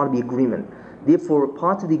that's part of the agreement. Therefore,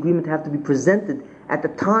 parts of the agreement have to be presented at the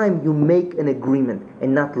time you make an agreement,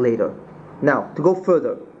 and not later. Now, to go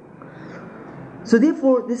further. So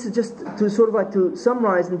therefore, this is just to sort of like to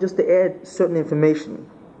summarize and just to add certain information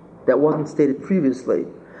that wasn't stated previously.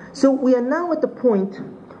 So we are now at the point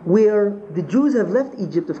where the Jews have left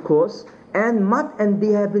Egypt, of course, and they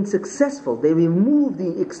have been successful. They removed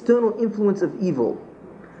the external influence of evil.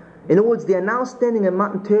 In other words, they are now standing at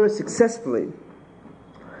Matan Torah successfully.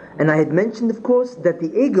 And I had mentioned, of course, that the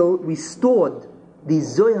Egel restored the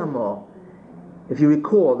Zoyama. If you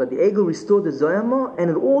recall, that the Egel restored the Zoyama, and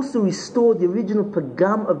it also restored the original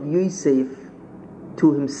Pagam of Yosef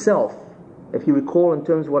to himself. If you recall, in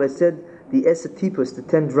terms of what I said, the Esatipus, the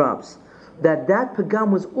 10 drops, that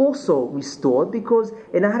Pagam was also restored because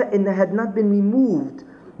it had not been removed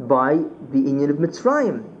by the Inyan of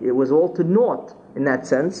Mitzrayim. It was all to naught in that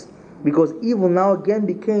sense, because evil now again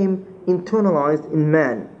became internalized in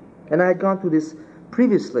man. And I had gone through this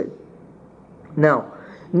previously. Now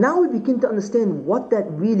we begin to understand what that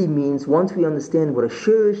really means once we understand what a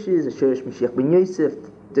Sherish is, a Sherish Mashiach ben Yosef,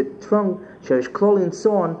 the trunk, Sherish Kloli, and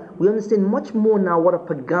so on. We understand much more now what a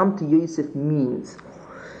Pagam to Yosef means.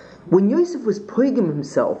 When Yosef was Pogim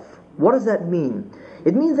himself, what does that mean?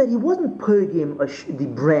 It means that he wasn't Pogim the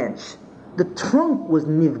branch. The trunk was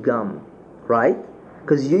Nivgam, right?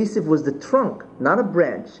 Because Yosef was the trunk, not a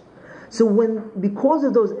branch. So because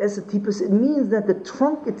of those Esatipus, it means that the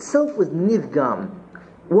trunk itself was Nivgam.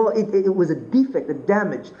 Well, it was a defect, a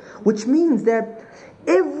damage, which means that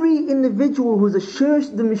every individual who's a Sherish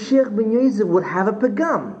the Mashiach ben Yosef would have a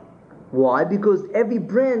Pagam. Why? Because every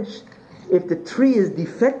branch, if the tree is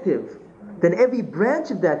defective, then every branch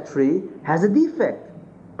of that tree has a defect.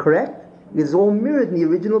 Correct? It's all mirrored in the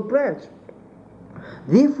original branch.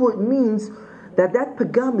 Therefore, it means that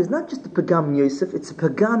pagam is not just a pagam in Yosef, it's a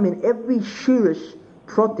pagam in every shirish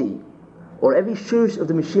proti, or every shirish of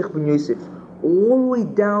the Mashiach ben Yosef, all the way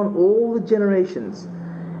down all the generations.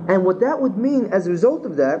 And what that would mean as a result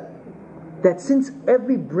of that since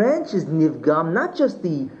every branch is nivgam, not just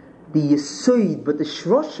the Yesod, but the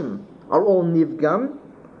Shroshim are all nivgam,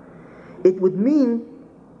 it would mean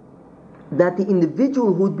that the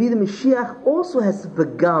individual who would be the Mashiach also has a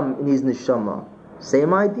pagam in his neshama.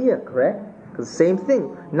 Same idea, correct? Because same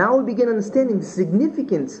thing. Now we begin understanding the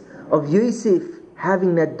significance of Yosef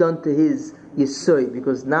having that done to his Yesod,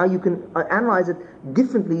 because now you can analyze it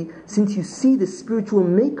differently since you see the spiritual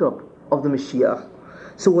makeup of the Mashiach.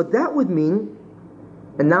 So what that would mean,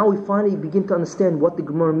 and now we finally begin to understand what the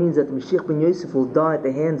Gemara means that the Mashiach ben Yosef will die at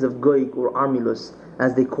the hands of Goig or Armilus,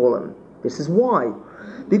 as they call him. This is why.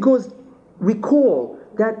 Because recall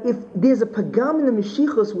that if there's a pagam in the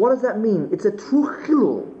Mashiachos, what does that mean? It's a true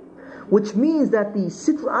chilul, which means that the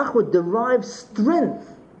Sitra Achra derives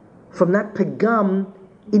strength from that pagam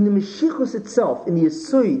in the Mashiachos itself, in the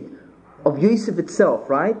Yesod of Yosef itself,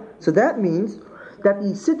 right? So that means that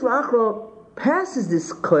the Sitra Achra passes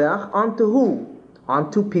this koyach onto who?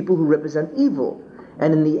 Onto people who represent evil.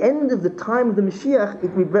 And in the end of the time of the Mashiach, it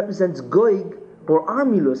represents Goig or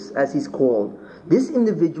Armilus, as he's called. This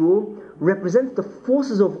individual represents the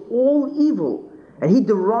forces of all evil, and he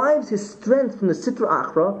derives his strength from the Sitra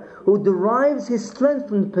Achra, who derives his strength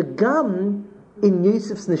from the Pagam in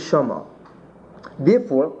Yosef's Neshama.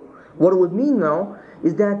 Therefore, what it would mean now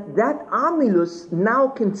is that Armilus now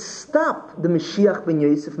can stop the Mashiach ben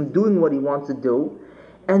Yosef from doing what he wants to do,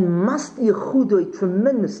 and must yechudoi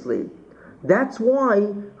tremendously. That's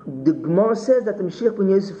why the Gemara says that the Mashiach ben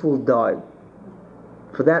Yosef will die.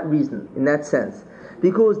 For that reason, in that sense.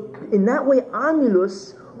 Because in that way,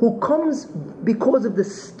 Armilus, who comes because of the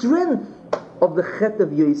strength of the Chet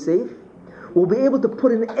of Yosef, will be able to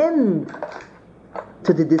put an end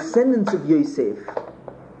to the descendants of Yosef.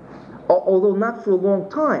 Although not for a long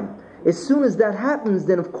time. As soon as that happens,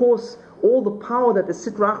 then of course, all the power that the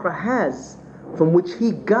Sitra Achra has, from which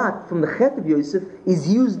he got from the Chet of Yosef,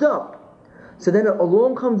 is used up. So then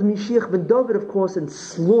along comes Mashiach ben David, of course, and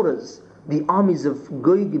slaughters the armies of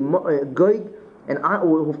Goig and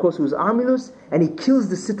of course it was Armilus, and he kills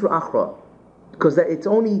the Sitra Achra, because it's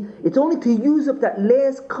only to use up that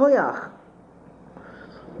last koyach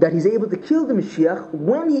that he's able to kill the Mashiach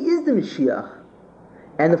when he is the Mashiach.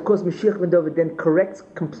 And of course Mashiach ben David then corrects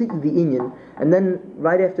completely the inyan, and then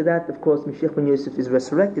right after that, of course, Mashiach ben Yosef is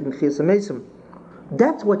resurrected in Chiyas HaMesim.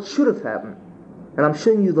 That's what should have happened, and I'm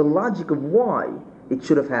showing you the logic of why it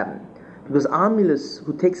should have happened. Because Armilus,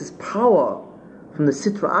 who takes his power from the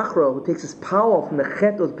Sitra Achra, who takes his power from the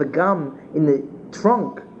Chet or the Pagam in the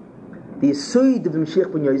trunk, the Yesod of the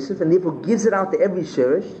Mashiach ben Yosef, and therefore gives it out to every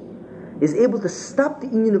Sherish, is able to stop the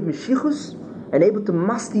union of Mashiachus and able to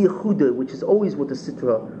Masti Yechudah, which is always what the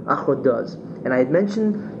Sitra Achra does. And I had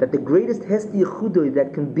mentioned that the greatest Hesti Yechudah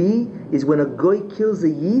that can be is when a Goy kills a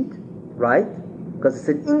Yid, right? Because it's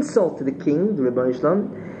an insult to the king, the Rebbeinu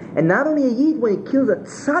Shalom. And not only a Yid, when he kills a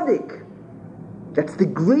Tzaddik, that's the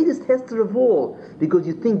greatest Hester of all, because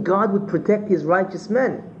you think God would protect his righteous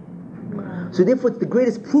men. So therefore it's the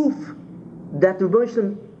greatest proof that the Rebbeinu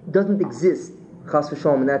Shalom doesn't exist, Chas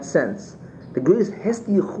v'Shalom, in that sense. The greatest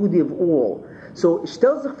Hester Yechudi of all. So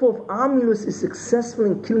Shtel Zechfor, if Armilus is successful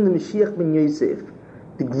in killing the Mashiach ben Yosef,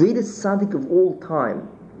 the greatest Tzaddik of all time,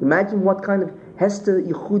 imagine what kind of Hester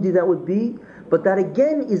Yechudi that would be. But that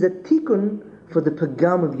again is a tikkun for the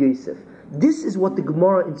Pagam of Yosef. This is what the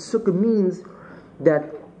Gemara in Sukkah means,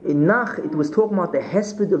 that in Nach it was talking about the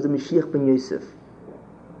hesped of the Mashiach ben Yosef.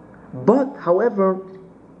 But, however,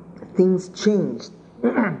 things changed.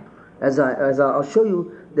 as I'll show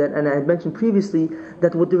you that, and I had mentioned previously,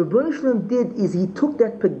 that what the Rebbeinu Shalom did is he took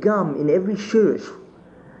that Pagam in every shirish,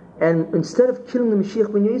 and instead of killing the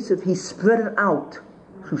Mashiach ben Yosef, he spread it out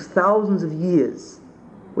through thousands of years,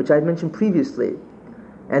 which I had mentioned previously.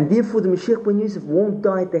 And therefore the Mashiach ben Yosef won't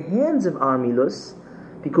die at the hands of Armilus,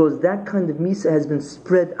 because that kind of Misa has been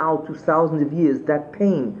spread out through thousands of years. That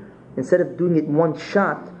pain, instead of doing it in one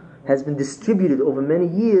shot, has been distributed over many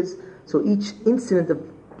years. So each incident of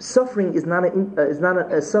suffering is not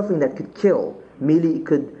a suffering that could kill. Merely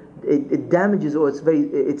it damages, or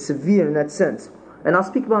it's severe in that sense. And I'll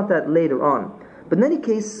speak about that later on. But in any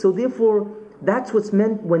case, so therefore that's what's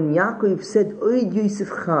meant when Yaakov said Oid Yosef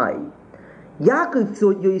Chai. Yaakov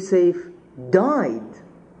thought Yosef died,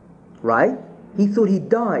 right? He thought he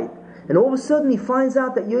died. And all of a sudden he finds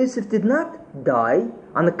out that Yosef did not die.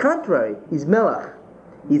 On the contrary, he's Melech.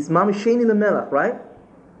 He's Mamasheni the Melech, right?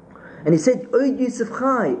 And he said, Oid Yosef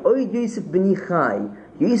Chai, Oid Yosef B'ni Chai.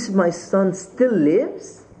 Yosef, my son, still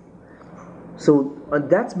lives. So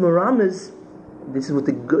that's Merames. This is what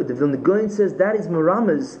the Vilna Gaon says. That is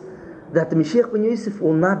Merames, that the Mashiach ben Yosef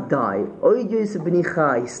will not die. Oid Yosef ben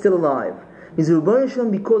Ichai, he's still alive. Means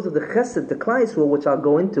because of the chesed, the Klal Yisrael, which I'll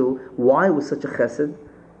go into, why it was such a chesed?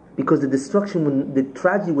 Because the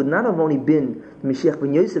tragedy would not have only been the Mashiach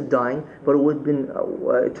ben Yosef dying, but it would have been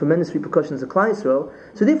tremendous repercussions of Klal Yisrael.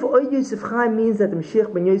 So therefore, Oid Yosef Chai means that the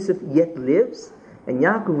Mashiach ben Yosef yet lives, and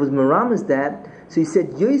Yaakov was Merames that. So he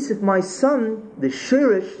said, Yosef, my son, the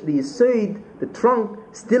Shirish, the Yesod, the trunk,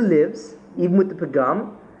 still lives, even with the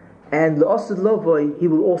Pagam, and L'Asad Lovoi, he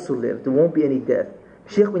will also live. There won't be any death.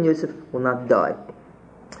 Mashiach ben Yosef will not die.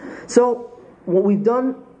 So, what we've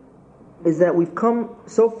done is that we've come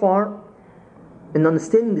so far in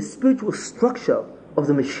understanding the spiritual structure of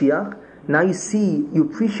the Mashiach. Now you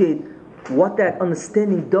appreciate what that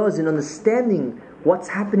understanding does in understanding what's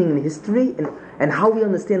happening in history and how we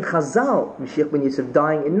understand Chazal, Mashiach ben Yosef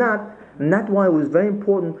dying and not. And that's why it was very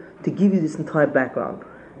important to give you this entire background.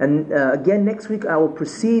 And again, next week I will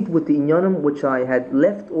proceed with the Inyanim which I had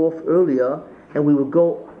left off earlier, and we will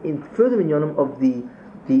go in further Inyanim of the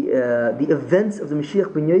events of the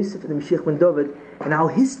Mashiach ben Yosef and the Mashiach ben David, and how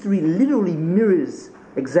history literally mirrors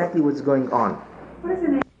exactly what's going on. What is the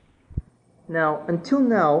name? Now, until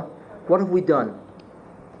now, what have we done?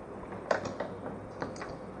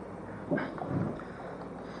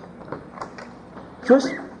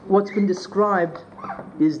 First, what's been described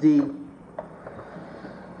is the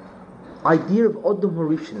idea of Odom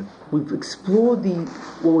Harishon. We've explored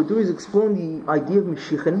what we're doing is exploring the idea of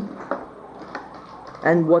Mashiachin.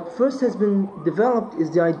 And what first has been developed is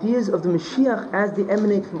the ideas of the Mashiach as they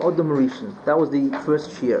emanate from Odom Harishon. That was the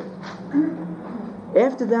first shir.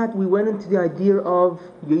 After that, we went into the idea of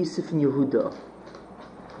Yosef and Yehuda,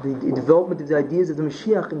 the development of the ideas of the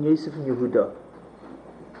Mashiach and Yosef and Yehuda.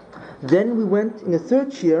 Then we went in the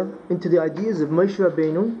third shir into the ideas of Moshe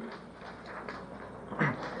Rabbeinu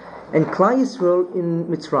and Klal Yisrael in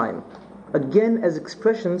Mitzrayim, again as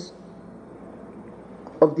expressions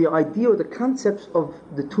of the idea or the concepts of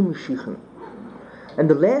the two Mashiachim. And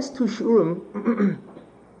the last two shiurim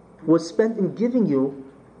was spent in giving you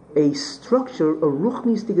a structure, a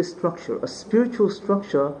ruchnistic structure, a spiritual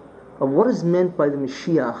structure of what is meant by the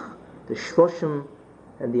Mashiach, the Shroshim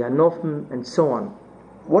and the Anofim and so on.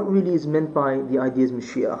 What really is meant by the ideas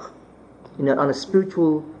Mashiach on a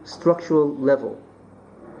spiritual, structural level.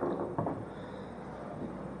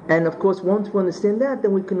 And of course, once we understand that,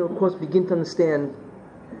 then we can of course begin to understand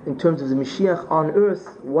in terms of the Mashiach on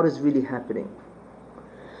earth what is really happening.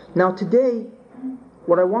 Now today,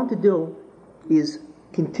 what I want to do is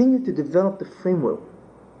continue to develop the framework,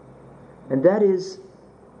 and that is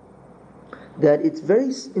that it's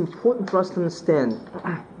very important for us to understand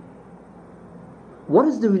what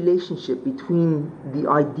is the relationship between the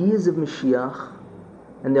ideas of Mashiach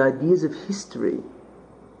and the ideas of history,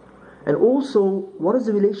 and also what is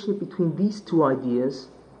the relationship between these two ideas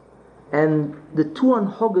and the two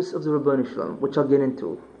anhogas of the Ribbono Shel Olam, which I'll get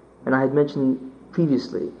into, and I had mentioned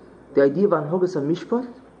previously, the idea of anhogas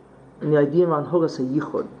HaMishpat and the idea of anhogas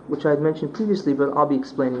HaYichud, which I had mentioned previously, but I'll be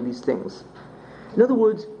explaining these things. In other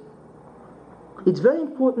words, it's very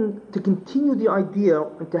important to continue the idea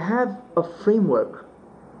and to have a framework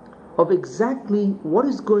of exactly what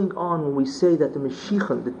is going on when we say that the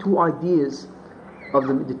Mashiach, the two ideas of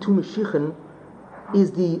the two Mashiachim,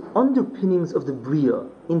 is the underpinnings of the Bria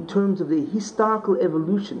in terms of the historical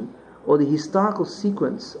evolution or the historical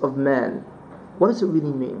sequence of man. What does it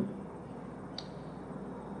really mean?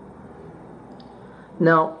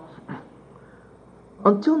 Now,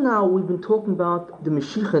 until now we've been talking about the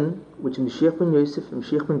Mashiachim, which is Mashiach ben Yosef and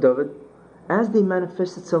Mashiach ben David, as they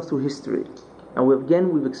manifest itself through history. And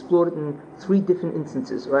we've explored it in 3 different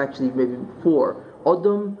instances, or actually maybe 4.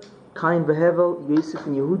 Odom, Cain v'Hevel, Yosef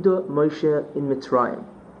and Yehuda, Moshe in Mitzrayim.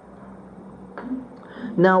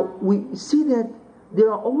 Now, we see that there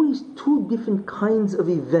are always 2 different kinds of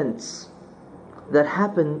events that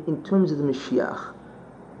happen in terms of the Mashiach.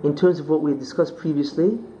 In terms of what we discussed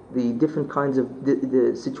previously, the different kinds of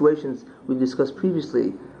the situations we discussed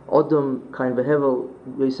previously, Odom, Cain v'Hevel,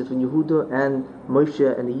 Yosef and Yehuda, and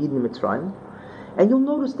Moshe and the Yidden in Mitzrayim. And you'll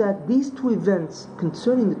notice that these 2 events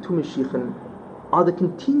concerning the 2 Mashiachim are the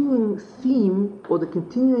continuing theme or the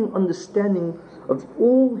continuing understanding of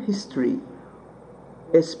all history,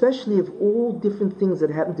 especially of all different things that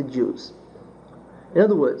happen to Jews. In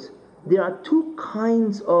other words, there are 2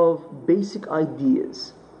 kinds of basic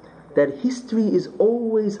ideas that history is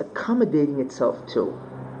always accommodating itself to.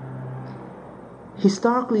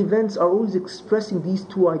 Historical events are always expressing these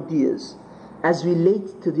 2 ideas as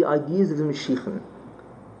relates to the ideas of the Mashiachim.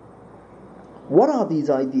 What are these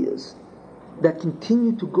ideas that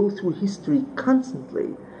continue to go through history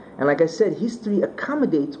constantly? And like I said, history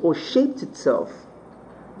accommodates or shapes itself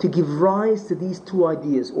to give rise to these two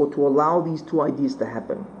ideas, or to allow these two ideas to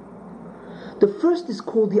happen. The first is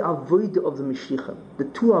called the Avodah of the Mashiach, the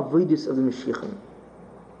two Avodas of the Mashiach.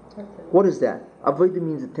 What is that? Avodah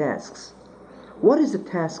means the tasks. What is the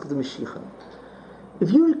task of the Mashiach?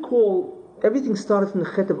 If you recall, everything started from the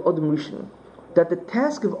Chet of Adam Rishon, that the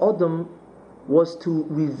task of Adam was to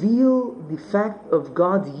reveal the fact of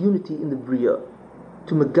God's unity in the Bria,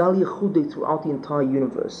 to Megali Yechudei throughout the entire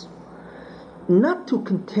universe. Not to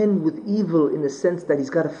contend with evil in the sense that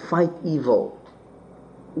he's got to fight evil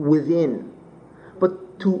within,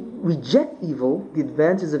 but to reject evil, the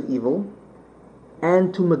advances of evil,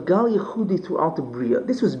 and to Megali Yechudei throughout the Bria.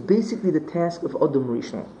 This was basically the task of Adam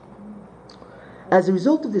Rishon. As a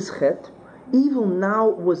result of this Chet, evil now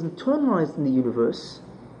was internalized in the universe,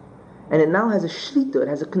 and it now has a shlita, it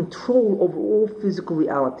has a control over all physical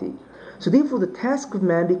reality. So therefore the task of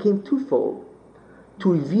man became twofold: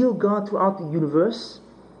 to reveal God throughout the universe,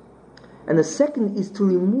 and the second is to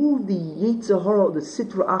remove the Yetzer Hara, the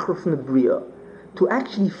Sitra Achra, from the Bria, to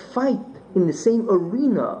actually fight in the same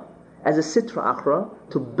arena as a Sitra Achra,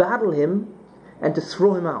 to battle him and to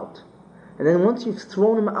throw him out. And then once you've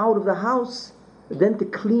thrown him out of the house, then to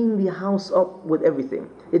clean the house up with everything.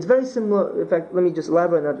 It's very similar. In fact, let me just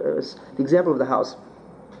elaborate on the example of the house.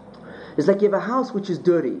 It's like you have a house which is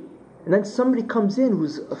dirty, and then somebody comes in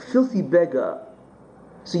who's a filthy beggar.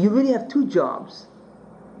 So you really have two jobs.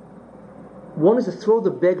 One is to throw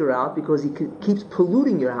the beggar out because he keeps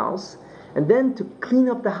polluting your house, and then to clean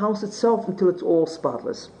up the house itself until it's all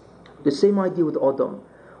spotless. The same idea with Adam.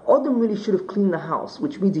 Adam really should have cleaned the house,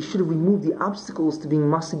 which means he should have removed the obstacles to being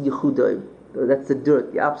Masig Yechudai. That's the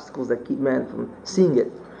dirt, the obstacles that keep man from seeing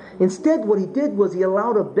it. Instead, what he did was he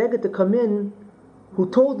allowed a beggar to come in who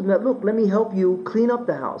told him that, look, let me help you clean up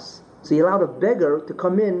the house. So he allowed a beggar to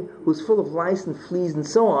come in who's full of lice and fleas and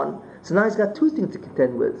so on. So now he's got two things to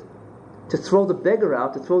contend with: to throw the beggar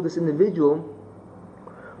out, to throw this individual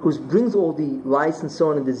who brings all the lice and so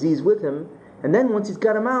on and disease with him, and then once he's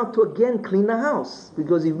got him out, to again clean the house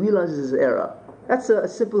because he realizes his error. That's a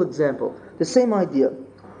simple example. The same idea.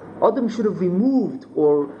 Adam should have removed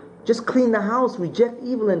or just clean the house, reject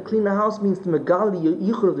evil, and clean the house means to megali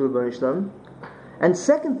yichur of the Rebbeinu Shalom. And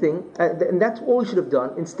second thing, and that's all he should have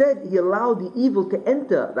done, instead he allowed the evil to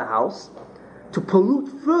enter the house, to pollute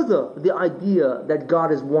further the idea that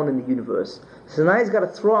God is one in the universe. So now he's got to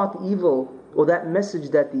throw out the evil, or that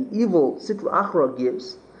message that the evil Sitra Achra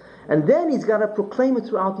gives, and then he's got to proclaim it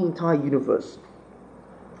throughout the entire universe.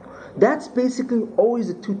 That's basically always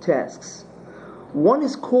the two tasks. One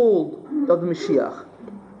is called, of the Mashiach,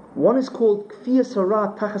 one is called Kfiyas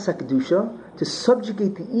Hara Tachas HaKedusha, to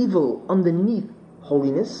subjugate the evil underneath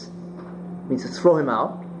holiness, means to throw him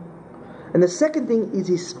out. And the second thing is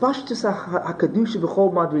Hispashtus HaKedusha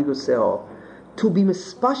B'chol Madrigoseho, to be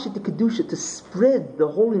Mispashet the Kedusha, to spread the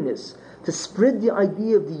holiness, to spread the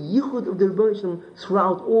idea of the Yichud of the Rebbeinu Shalom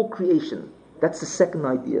throughout all creation. That's the second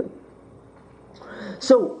idea.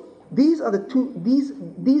 So these are the two.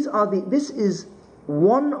 This is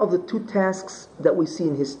one of the two tasks that we see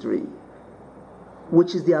in history,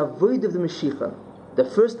 which is the avodah of the Mashiach. The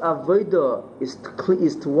first avodah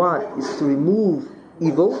is to what? Is to remove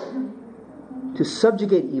evil, to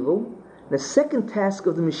subjugate evil. The second task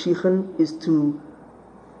of the Mashiach is to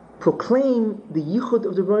proclaim the yichud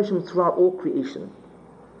of the Rebbeinu Shalom throughout all creation.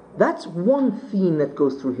 That's one theme that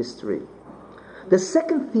goes through history. The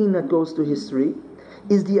second theme that goes through history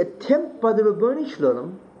is the attempt by the Rebbeinu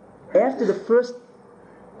Shalom, after the first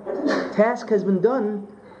task has been done,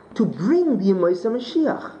 to bring the Yemais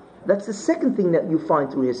HaMashiach. That's the second thing that you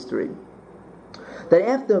find through history. That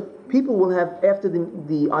after people will have, after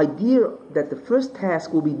the idea that the first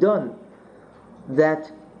task will be done,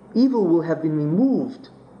 that evil will have been removed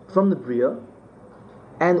from the Bria,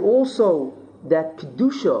 and also that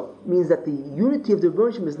Kedusha means that the unity of the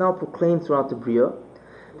Rebbeinu Shalom is now proclaimed throughout the Bria.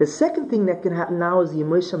 The second thing that can happen now is the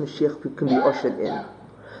Yemais HaMashiach can be ushered in.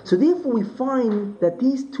 So therefore we find that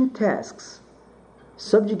these two tasks,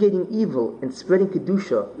 subjugating evil and spreading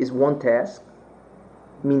Kedusha, is one task,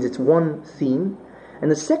 means it's one theme, and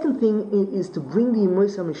the second thing is to bring the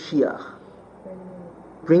Yemais HaMashiach,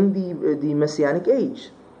 bring the Messianic age.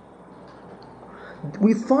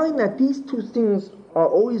 We find that these two things are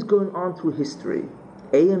always going on through history,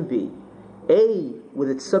 A and B. A with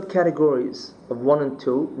its subcategories of 1 and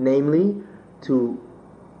 2, namely to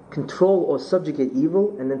control or subjugate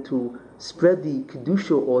evil, and then to spread the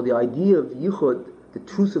Kedusha or the idea of Yichud, the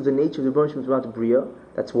truth of the nature of the Rebbeinu Shalom throughout the Bria.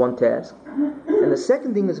 That's one task. And the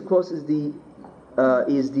second thing is, of course, is the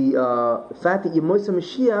is the fact that Yemosha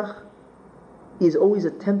Mashiach is always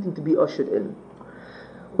attempting to be ushered in.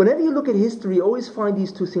 Whenever you look at history, you always find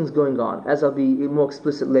these two things going on, as I'll be more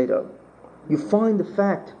explicit later. You find the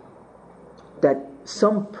fact that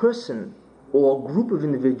some person or group of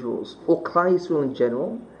individuals, or Klal Yisrael in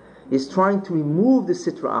general, is trying to remove the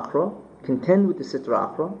Sitra Achra, contend with the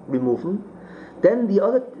Sitra Achra, remove them. Then the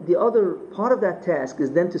other part of that task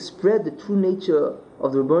is then to spread the true nature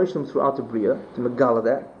of the Rebbeinu Shalom throughout the Bria, to Megala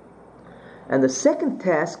that. And the second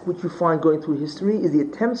task, which you find going through history, is the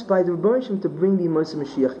attempts by the Rebbeinu Shalom to bring the Yemosha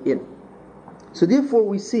Mashiach in. So therefore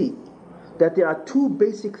we see that there are two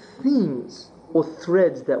basic themes or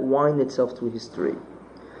threads that wind itself through history.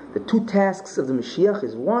 The two tasks of the Mashiach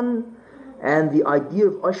is one, and the idea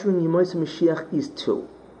of ushering Yemosha Mashiach is two.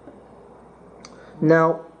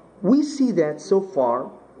 Now, we see that so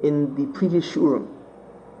far in the previous Shurim.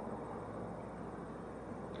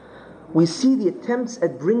 We see the attempts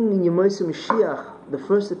at bringing in Yemosha Mashiach. The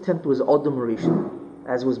first attempt was Adam Rishon,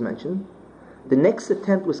 as was mentioned. The next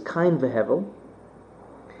attempt was Cain v'Hevel.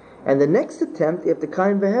 And the next attempt after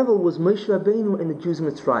Cain v'Hevel was Moshe Rabbeinu and the Jews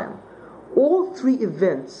of Mitzrayim. All three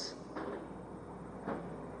events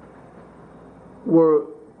were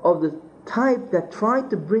of the type that tried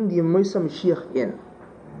to bring the Yemosha Mashiach in.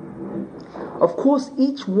 Of course,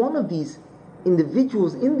 each one of these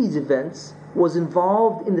individuals in these events was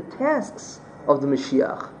involved in the tasks of the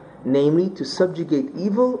Mashiach, namely to subjugate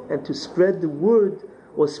evil and to spread the word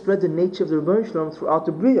or spread the nature of the Rebbeinu Shalom throughout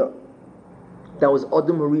the Bria. That was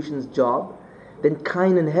Adam Harishon's job. Then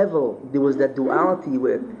Cain and Hevel, there was that duality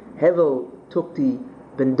where Hevel took the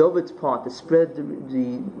Ben David's part to spread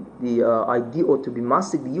the idea, or to be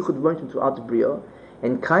masik, the Yichud Rebbeinu Shalom throughout the Bria,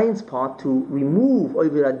 and Cain's part to remove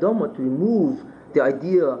Oivir Adama, to remove the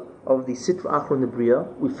idea of the Sitra Achra and the Bria.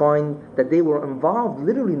 We find that they were involved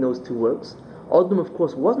literally in those two works. Adam, of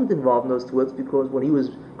course, wasn't involved in those two works because when he was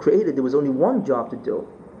created, there was only one job to do.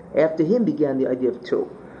 After him began the idea of two.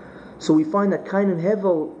 So we find that Cain and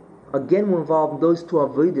Hevel again were involved in those two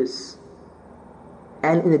avodas,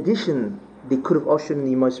 and in addition, they could have ushered in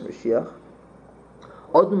the Yemosha Mashiach.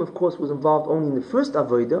 Adam, of course, was involved only in the first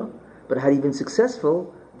avodah, but had he been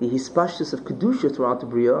successful, the hispashtus of Kedusha throughout the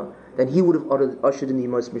Bria, then he would have ushered in the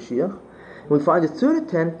Yemosha Mashiach. And we find the third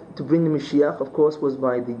attempt to bring the Mashiach, of course, was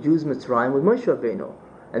by the Jews Mitzrayim with Moshe Rabbeinu.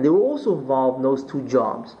 And they were also involved in those two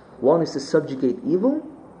jobs. One is to subjugate evil,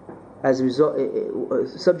 as a result,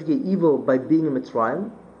 subjugate evil by being in Mitzrayim,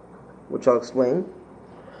 which I'll explain.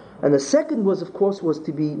 And the second was, of course, was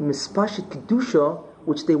to be Mispashit Kedusha,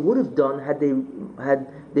 which they would have done had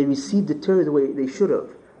they received the Torah the way they should have.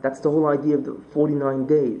 That's the whole idea of the 49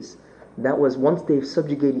 days. That was once they've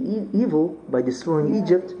subjugated evil by destroying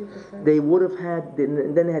Egypt, they would have had,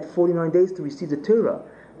 then they had 49 days to receive the Torah.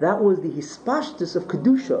 That was the hispashtus of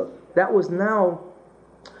Kedusha. That was now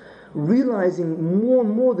realizing more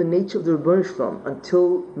and more the nature of the Rebbeinu Shalom,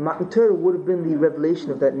 until Matan Torah would have been the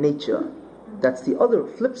revelation of that nature. That's the other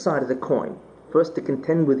flip side of the coin. First, to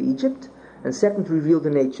contend with Egypt, and second, to reveal the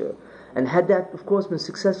nature. And had that, of course, been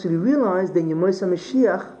successfully realized, then Yemosha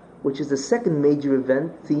Mashiach, which is the second major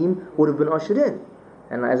event theme, would have been ushered in.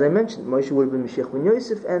 And as I mentioned, Moshe would have been Mashiach ben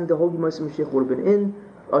Yosef, and the whole Yemosha Mashiach would have been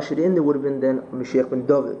ushered in. There would have been then Mashiach ben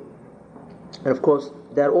David. And of course,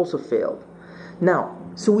 that also failed. Now,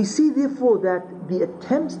 so we see therefore that the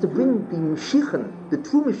attempts to bring the Mashiach, the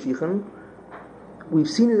true Mashiach, we've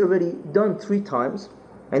seen it already done 3 times,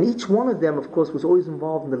 and each one of them, of course, was always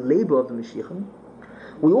involved in the labor of the Mashiach.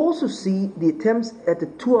 We also see the attempts at the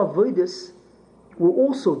two avodas were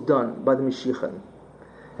also done by the Mashiach.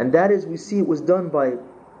 And that is, we see it was done by,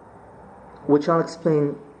 which I'll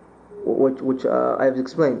explain, which I have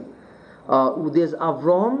explained. There's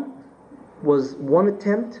Avram, was one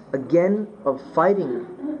attempt, again, of fighting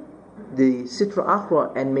the Sitra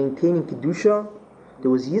Achra and maintaining Kedusha. There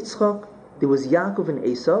was Yitzchak, there was Yaakov and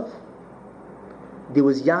Esav. There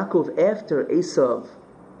was Yaakov after Esav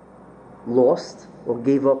lost or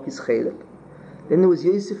gave up his chelik. Then there was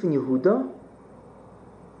Yosef and Yehuda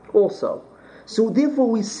also. So therefore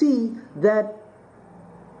we see that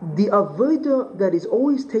the avodah that is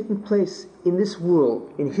always taking place in this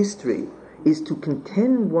world, in history, is to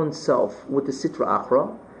contend oneself with the Sitra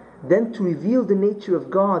Achra, then to reveal the nature of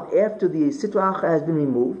God after the Sitra Achra has been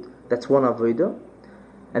removed. That's one avodah,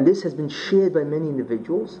 and this has been shared by many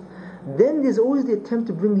individuals. Then there's always the attempt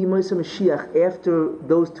to bring the Yemosha Mashiach after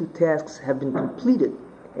those two tasks have been completed,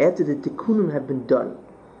 after the tikkunim have been done.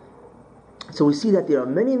 So we see that there are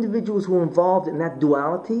many individuals who are involved in that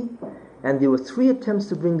duality, and there were 3 attempts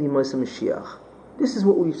to bring the Yemosha Mashiach. This is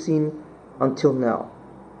what we've seen until now.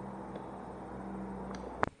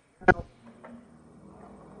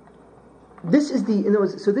 this is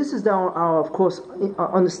so this is our of course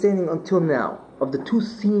our understanding until now of the two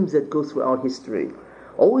themes that go throughout history,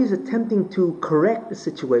 always attempting to correct the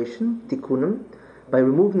situation, tikkunim, by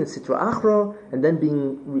removing the sitra achra and then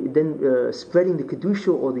spreading the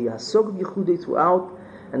kedusha or the hasog of Yehudei throughout.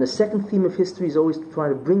 And the second theme of history is always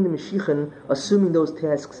trying to bring the Mashiach, assuming those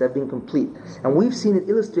tasks have been complete. And we've seen it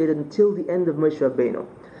illustrated until the end of Moshe Rabbeinu.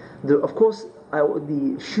 Of course,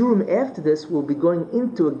 the shurim after this will be going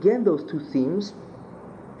into again those two themes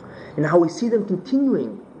and how we see them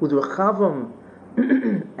continuing with Rechavam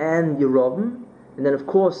and Yerovam, and then of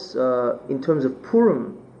course in terms of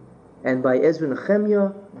Purim and by Ezra and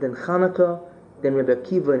Nehemiah, then Chanukah, then Rebbe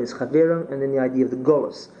Akiva and his Chaverim, and then the idea of the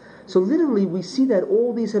Golus. So literally we see that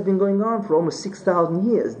all these have been going on for almost 6,000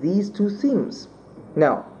 years, these two themes.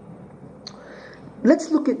 Now, let's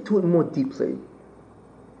look into it more deeply.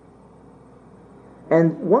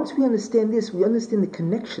 And once we understand this, we understand the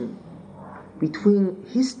connection between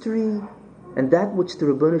history and that which the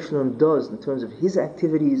Rebbeinu Shalom does in terms of his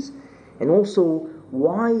activities, and also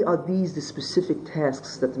why are these the specific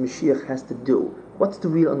tasks that the Mashiach has to do? What's the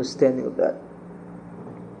real understanding of that?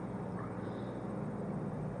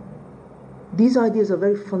 These ideas are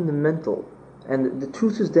very fundamental, and the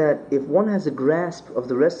truth is that if one has a grasp of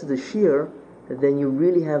the rest of the Shir, then you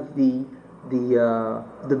really have the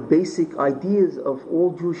basic ideas of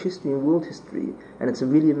all Jewish history and world history, and it's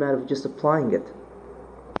really a matter of just applying it.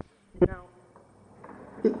 Now,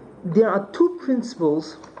 there are two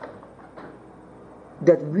principles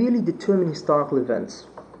that really determine historical events,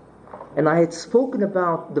 and I had spoken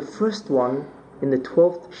about the first one in the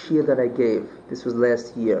 12th Shir that I gave. This was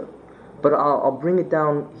last year. But I'll bring it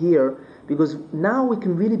down here because now we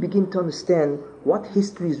can really begin to understand what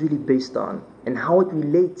history is really based on and how it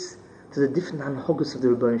relates to the different hanhogos of the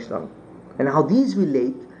Rebbeinu Shalom, and how these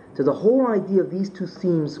relate to the whole idea of these two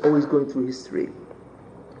themes always going through history.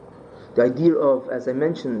 The idea of, as I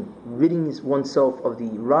mentioned, ridding oneself of the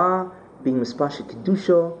Ra, being Mispasha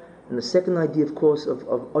Kedusha, and the second idea, of course, of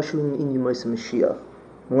ushering in Yemais Mashiach.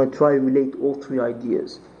 I'm going to try to relate all three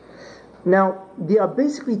ideas. Now, there are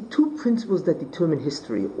basically two principles that determine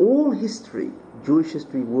history. All history, Jewish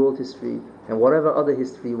history, world history, and whatever other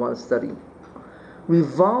history you want to study,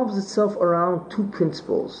 revolves itself around two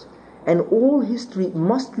principles. And all history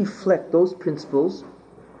must reflect those principles,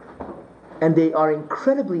 and they are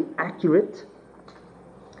incredibly accurate,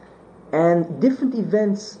 and different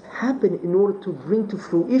events happen in order to bring to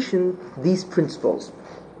fruition these principles.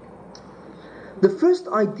 The first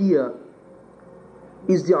idea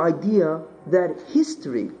is the idea that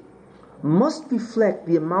history must reflect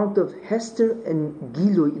the amount of Hester and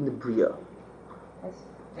Gilui in the Bria.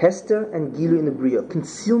 Hester and Gilui in the Bria,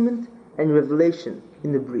 concealment and revelation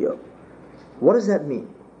in the Bria. What does that mean?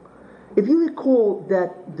 If you recall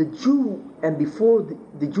that the Jew, and before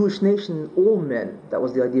the Jewish nation, all men, that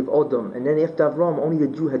was the idea of Odom, and then after Avram, only the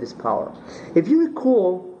Jew had this power. If you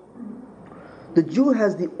recall, the Jew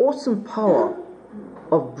has the awesome power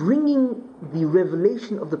of bringing the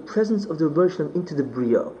revelation of the presence of the Rebbeinu Shalom into the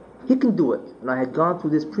Bria. He can do it, and I had gone through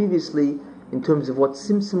this previously in terms of what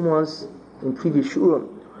Simsim was in previous Shurim.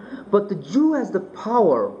 But the Jew has the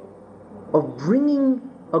power of bringing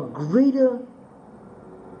a greater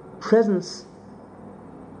presence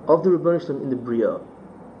of the Rebbeinu Shalom in the Bria,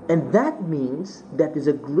 and that means that there's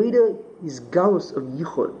a greater Hisgalus of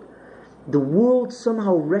Yichud. The world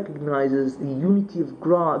somehow recognizes the unity of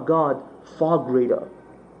God far greater.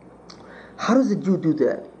 How does the Jew do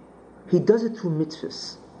that? He does it through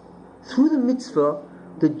mitzvahs. Through the mitzvah,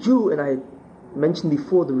 the Jew, and I mentioned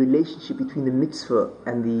before the relationship between the mitzvah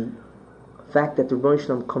and the fact that the Rebbeinu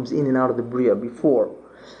Shalom comes in and out of the Bria before.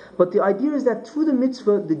 But the idea is that through the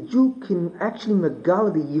mitzvah, the Jew can actually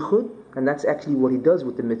megala the yichud, and that's actually what he does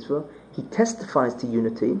with the mitzvah. He testifies to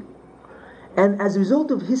unity. And as a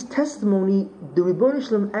result of his testimony, the Rebbeinu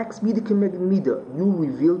Shalom acts mida k'neged mida. You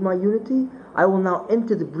revealed my unity, I will now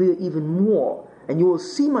enter the Bria even more, and you will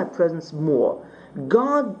see my presence more.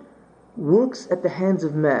 God works at the hands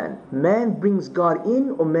of man. Man brings God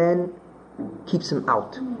in, or man keeps him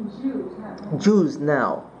out. Jews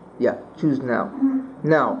now. Yeah, Jews now.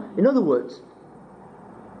 Now, in other words,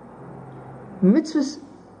 mitzvahs,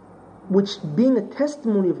 which being a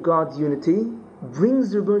testimony of God's unity, brings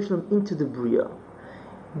the Rebbeinu Shalom into the Bria.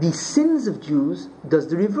 The sins of Jews does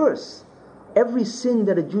the reverse. Every sin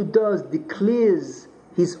that a Jew does declares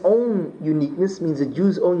his own uniqueness, means a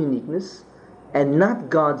Jew's own uniqueness, and not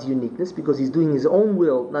God's uniqueness, because he's doing his own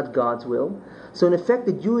will, not God's will. So in effect,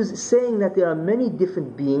 the Jew is saying that there are many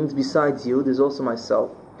different beings besides you, there's also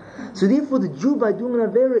myself. So therefore, the Jew, by doing an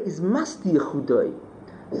Avera, is Masti Yechudai.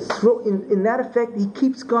 in that effect, he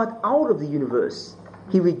keeps God out of the universe.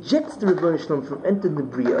 He rejects the Rebbeinu Shalom from entering the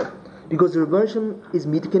Bria, because the Rebbeinu Shalom is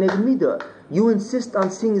Mida Keneged Mida. You insist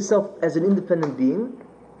on seeing yourself as an independent being.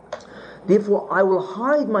 Therefore, I will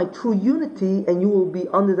hide my true unity, and you will be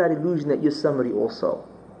under that illusion that you're somebody also.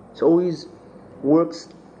 So it always works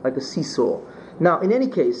like a seesaw. Now, in any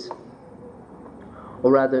case,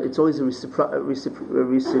 or rather, it's always a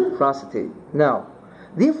reciprocity. Now,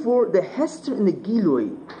 therefore, the Hester in the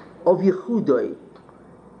Gilui of Yehudai,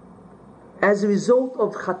 as a result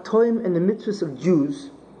of Chatoim and the mitzvahs of Jews,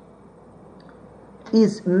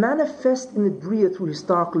 is manifest in the Bria through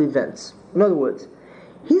historical events. In other words,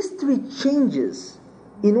 history changes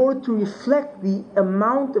in order to reflect the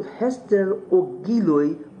amount of Hester or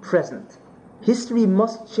Gilui present. History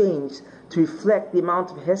must change to reflect the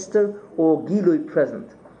amount of Hester or Gilui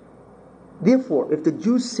present. Therefore, if the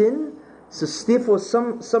Jews sin, therefore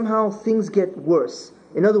somehow things get worse.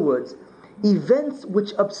 In other words, events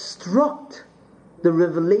which obstruct the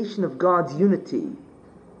revelation of God's unity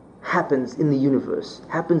happens in the universe,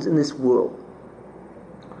 happens in this world.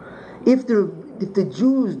 If the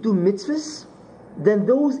Jews do mitzvahs, then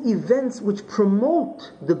those events which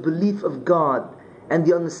promote the belief of God and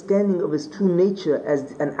the understanding of His true nature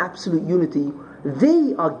as an absolute unity,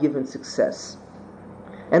 they are given success.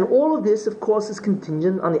 And all of this, of course, is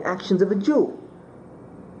contingent on the actions of a Jew.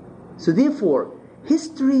 So therefore,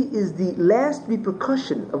 history is the last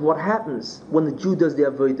repercussion of what happens when the Jew does the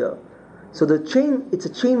Avodah. So it's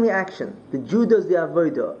a chain reaction. The Jew does the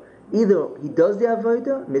Avodah. Either he does the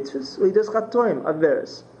Avodah, mitzvahs, or he does Chatoim,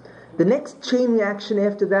 Averes. The next chain reaction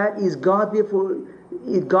after that is God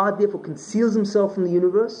therefore conceals Himself from the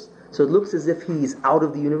universe, so it looks as if He is out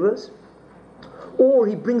of the universe. Or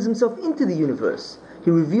He brings Himself into the universe. He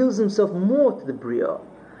reveals Himself more to the Bria.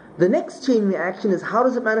 The next chain reaction is, how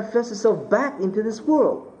does it manifest itself back into this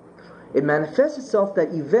world? It manifests itself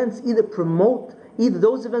that events either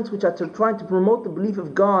those events which are trying to promote the belief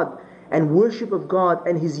of God and worship of God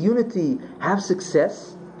and His unity have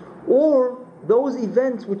success, or those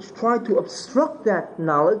events which try to obstruct that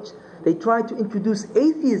knowledge, they try to introduce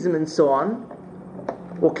atheism and so on,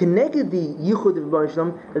 or keneged the yichud of Rebbeinu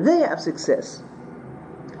Shalom, they have success.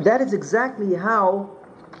 That is exactly how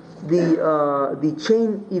the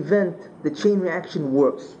chain event, the chain reaction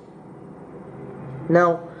works.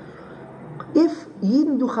 Now, if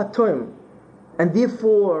Yidden do Chatoim, and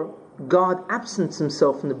therefore God absents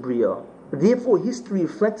Himself from the Bria, therefore history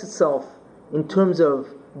reflects itself in terms of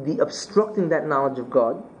the obstructing that knowledge of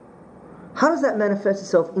God, how does that manifest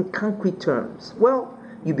itself in concrete terms? Well,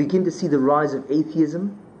 you begin to see the rise of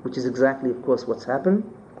atheism, which is exactly, of course, what's happened.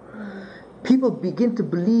 People begin to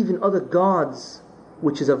believe in other gods,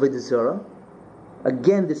 which is Avodah Zarah.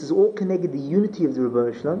 Again, this is all connected to the unity of the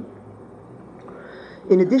Rebbeinu Shalom.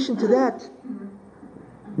 In addition to that,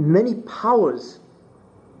 many powers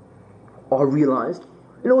are realized.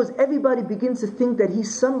 In other words, everybody begins to think that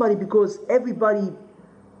he's somebody because everybody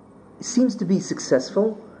seems to be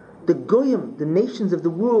successful. The Goyim, the nations of the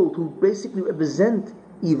world who basically represent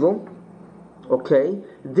evil, okay,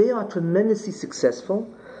 they are tremendously successful.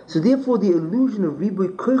 So therefore the illusion of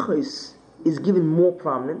Ribui Kochos is given more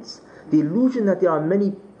prominence. The illusion that there are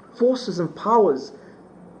many forces and powers,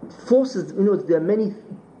 there are many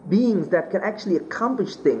beings that can actually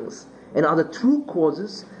accomplish things and are the true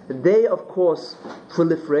causes, they of course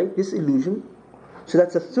proliferate, this illusion. So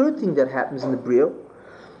that's the third thing that happens in the Bria.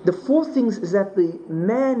 The fourth thing is that the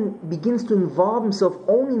man begins to involve himself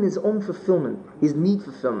only in his own fulfillment, his need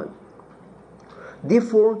fulfillment.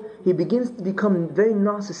 Therefore, he begins to become very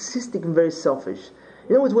narcissistic and very selfish.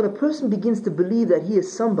 In other words, when a person begins to believe that he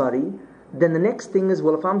is somebody, then the next thing is,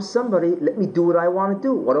 well, if I'm somebody, let me do what I want to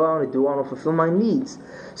do. What do I want to do? I want to fulfill my needs.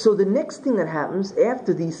 So the next thing that happens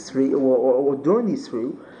after these three, or during these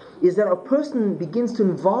three, is that a person begins to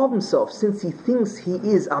involve himself, since he thinks he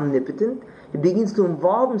is omnipotent, he begins to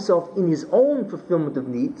involve himself in his own fulfillment of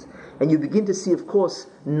needs, and you begin to see, of course,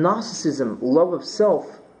 narcissism, love of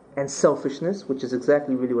self, and selfishness, which is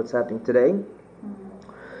exactly really what's happening today.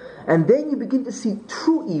 And then you begin to see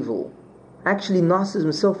true evil. Actually, narcissism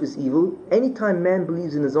itself is evil. Anytime man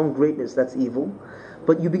believes in his own greatness, that's evil.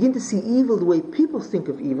 But you begin to see evil the way people think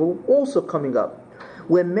of evil also coming up,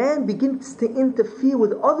 where man begins to interfere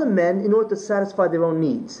with other men in order to satisfy their own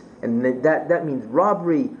needs. And that means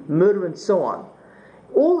robbery, murder, and so on.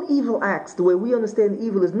 All evil acts, the way we understand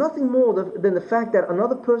evil, is nothing more than the fact that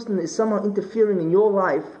another person is somehow interfering in your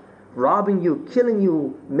life, robbing you, killing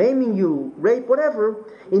you, maiming you, rape, whatever,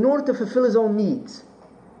 in order to fulfill his own needs.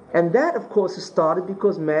 And that, of course, is started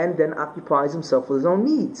because man then occupies himself with his own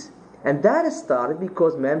needs. And that is started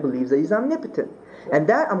because man believes that he's omnipotent. And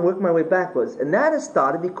that, I'm working my way backwards. And that has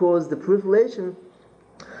started because the proliferation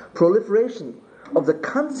of the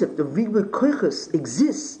concept of Rigvei Koiches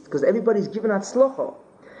exists, because everybody's given Hatzlacha.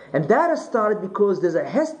 And that has started because there's a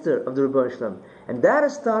Hester of the Rebbeinu Shalom. And that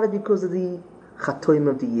has started because of the Chatoim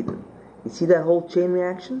of the Yidden. You see that whole chain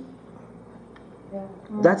reaction? Yeah.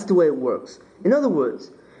 That's the way it works. In other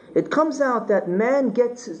words, it comes out that man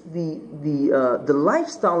gets the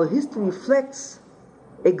lifestyle of history reflects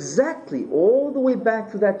exactly all the way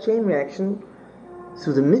back to that chain reaction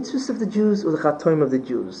through the mitzvahs of the Jews or the chatoim of the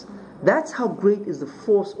Jews. That's how great is the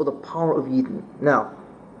force or the power of Yidden. Now,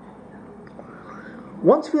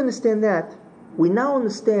 once we understand that, we now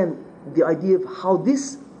understand the idea of how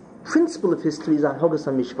this principle of history is Hanhogas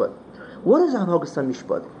HaMishpat. What is Hanhogas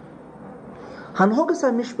HaMishpat? Hanhogas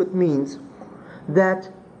HaMishpat means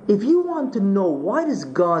that if you want to know why does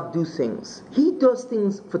God do things, He does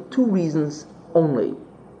things for two reasons only.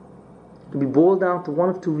 It can be boiled down to one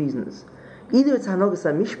of two reasons. Either it's Hanhogas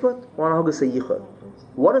HaMishpat or Hanhogas HaYichud.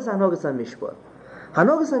 What is Hanhogas HaMishpat?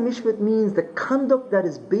 Hanhogas HaMishpat means the conduct that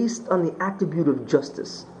is based on the attribute of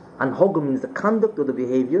justice. Hanhoga means the conduct or the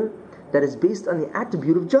behavior that is based on the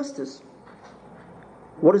attribute of justice.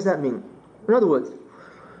 What does that mean? In other words,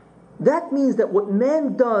 that means that what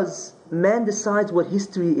man does, man decides what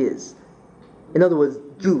history is. In other words,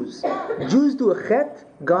 Jews do a chet,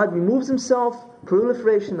 God removes himself,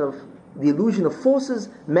 proliferation of the illusion of forces,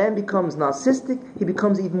 man becomes narcissistic, he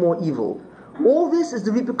becomes even more evil. All this is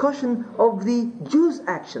the repercussion of the Jews'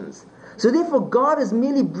 actions. So therefore God is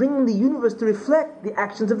merely bringing the universe to reflect the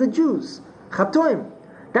actions of the Jews. Chatoim.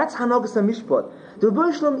 That's Hanhogas HaMishpat. The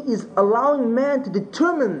Rebbeinu Shalom is allowing man to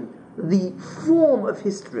determine the form of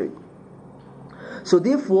history. So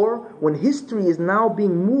therefore, when history is now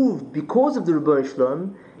being moved because of the Rebbeinu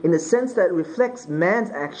Shalom, in the sense that it reflects man's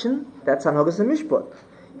action, that's Hanhogas HaMishpat.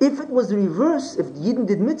 If it was the reverse, if Yidden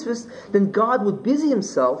did mitzvahs, then God would busy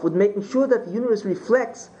himself with making sure that the universe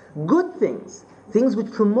reflects good things, things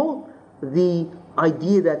which promote the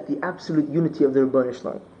idea that the absolute unity of the Rebbeinu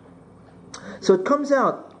Shalom. So it comes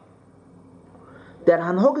out that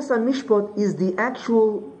Hanhogas HaMishpat is the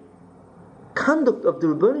actual conduct of the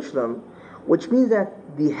Rebbeinu Shalom, which means that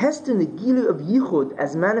the Hester and the Gilu of Yichud,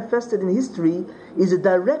 as manifested in history, is a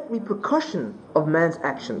direct repercussion of man's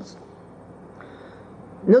actions.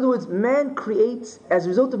 In other words, man creates, as a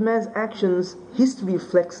result of man's actions, history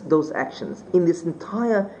reflects those actions in this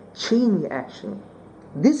entire chain reaction.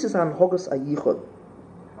 This is Hanhogas HaYichud.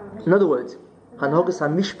 In other words, Hanhogas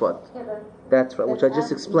HaMishpat. That's right, which I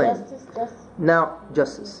just explained.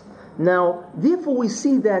 Justice. Now, therefore we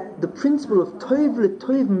see that the principle of Tov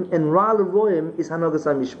LeTovim and Ra LeRoim is Hanhogas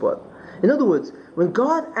HaMishpat. In other words, when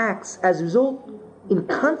God acts as a result, in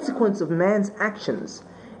consequence of man's actions,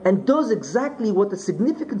 and does exactly what the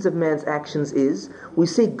significance of man's actions is, we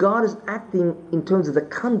say God is acting in terms of the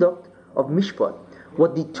conduct of Mishpat.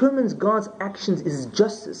 What determines God's actions is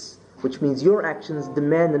justice, which means your actions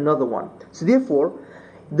demand another one. So therefore,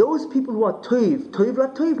 those people who are Tov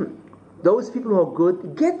LeTovim, those people who are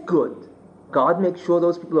good, get good. God makes sure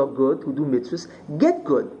those people who are good, who do mitzvahs, get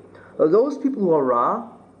good. Those people who are Ra,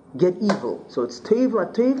 get evil. So it's Tov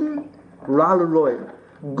LeTovim, Ra LeRoim.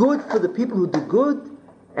 Good for the people who do good,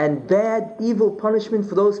 and bad, evil punishment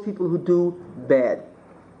for those people who do bad.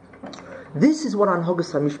 This is what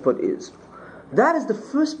Hanhogas HaMishpat is. That is the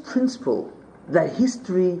first principle that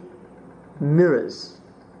history mirrors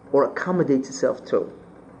or accommodates itself to.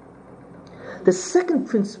 The second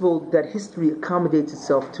principle that history accommodates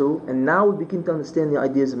itself to, and now we begin to understand the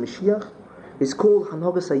ideas of Mashiach, is called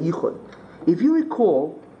Hanhogas HaYichud. If you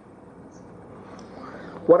recall,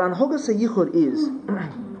 what Hanhogas HaYichud is,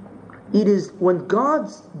 it is when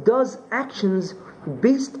God does actions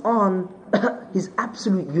based on His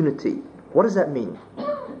absolute unity. What does that mean?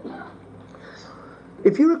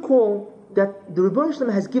 If you recall that the Rebbeinu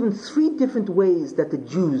Shalom has given three different ways that the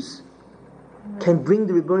Jews can bring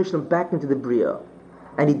the Rebbeinu Shalom back into the Bria.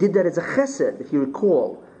 And He did that as a chesed, if you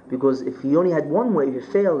recall. Because if He only had one way, if you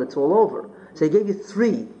failed, it's all over. So He gave you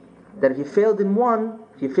three. That if you failed in one,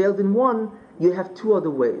 you have two other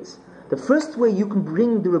ways. The first way you can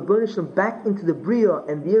bring the Rebbeinu Shalom back into the Bria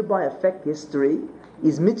and thereby affect history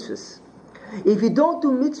is mitzvahs. If you don't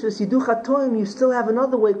do mitzvahs, you do chatoim, you still have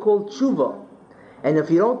another way called tshuva. And if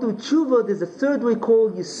you don't do tshuva, there's a third way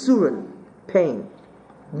called yisurin, pain.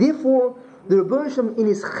 Therefore, the Rebbeinu Shalom in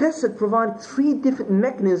His chesed provided three different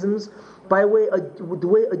mechanisms by the way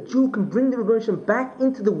a Jew can bring the Rebbeinu Shalom back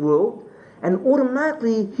into the world, and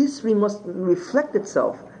automatically history must reflect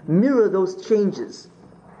itself, mirror those changes.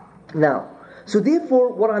 Now, so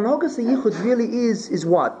therefore, what Hanhogas HaYichud really is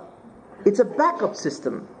what? It's a backup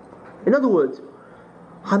system. In other words,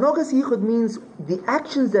 Hanogas Yichud means the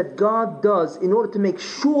actions that God does in order to make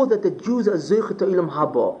sure that the Jews are Zeichet Olam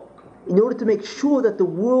Haba, in order to make sure that the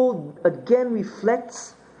world again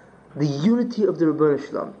reflects the unity of the Rebbeinu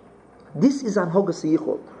Shalom. This is Hanogas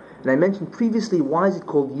Yichud. And I mentioned previously, why is it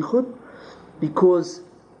called Yichud? Because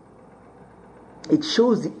it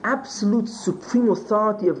shows the absolute supreme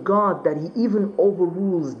authority of God, that He even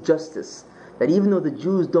overrules justice. That even though the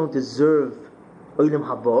Jews don't deserve Olam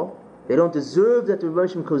Haba, they don't deserve that the Rebbeinu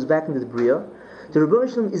Shalom comes back into the Bria, the Rebbeinu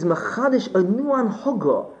Shalom is Machadish a new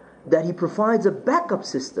Anhoga, that He provides a backup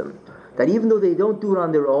system. That even though they don't do it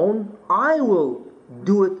on their own, I will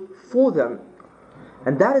do it for them.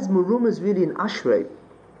 And that is Merumah really in Ashrei.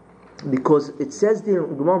 Because it says there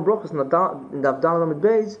in Gemara Brachos in the Avdal Lamed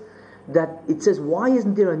Beis that it says, why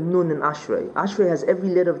isn't there a Nun in Ashrei? Ashrei has every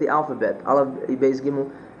letter of the alphabet. Aleph, Beis,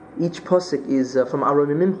 Gimel. Each pasuk is from Aron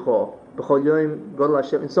Mimcha, B'chol Yom, Godel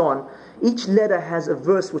Hashem, and so on. Each letter has a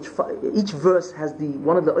verse, each verse has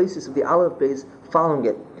one of the oasis of the Aleph Beis following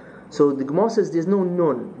it. So the Gemara says there's no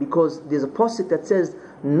Nun, because there's a pasuk that says,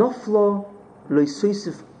 Noflo Lo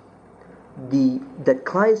Yisosef, that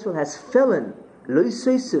Klal Yisrael has fallen, Lo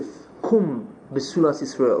Yisosef Kum Besulas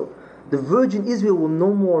Yisrael. The virgin Israel will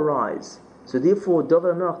no more rise. So therefore,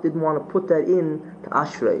 David HaMelech didn't want to put that in to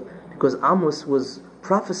Ashrei, because Amos was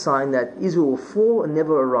prophesying that Israel will fall and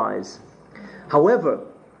never arise. However,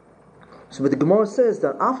 so what the Gemara says,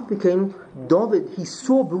 that after became David, he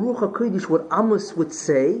saw Baruch HaKodesh, what Amos would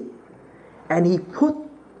say, and he put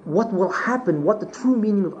what will happen, what the true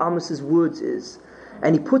meaning of Amos's words is.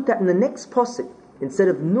 And he put that in the next pasuk. Instead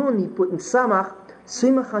of Nun, he put in Samach,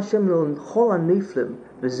 Simach Hashem Chol HaNeiflim.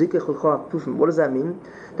 What does that mean?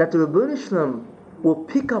 That the Rebbeinu Shalom will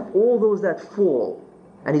pick up all those that fall,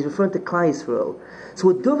 and he's referring to Klal Yisrael. So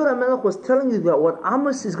what David HaMelech was telling you about, what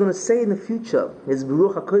Amos is going to say in the future, is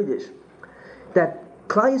Baruch HaKodesh, that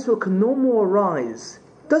Klal Yisrael can no more rise,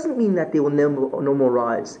 doesn't mean that they will no more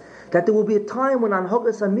rise. That there will be a time when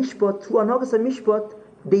Anhogas HaMishpat, through Anhogas HaMishpat,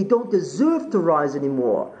 they don't deserve to rise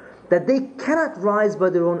anymore. That they cannot rise by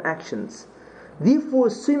their own actions. Therefore,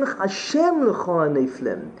 Simach Hashem L'chol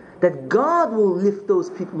HaNeiflim, that God will lift those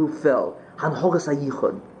people who fell. Hanhogas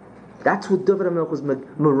HaYichud. That's what David HaMelech was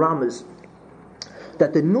merames.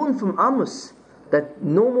 That the Nun from Amos, that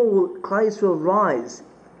no more will Klal Yisrael rise,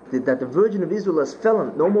 that the Virgin of Israel has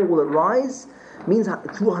fallen, no more will it rise, means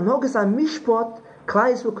through Hanhogas HaMishpat,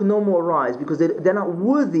 Klal Yisrael can no more rise, because they're not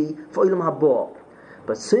worthy for Olam Haba.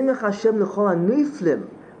 But Simach Hashem L'chol HaNeiflim,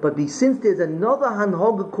 but since there's another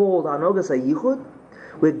Hanhoga called Hanhogas HaYichud,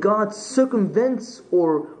 where God circumvents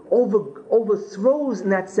or overthrows, in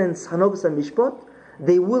that sense, Hanhogas HaMishpat,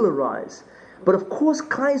 they will arise. But of course,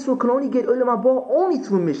 Klal Yisrael can only get Olam Haba only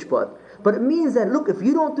through Mishpat. But it means that, look, if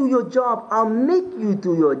you don't do your job, I'll make you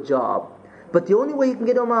do your job. But the only way you can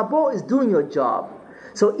get Olam Haba is doing your job.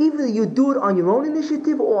 So either you do it on your own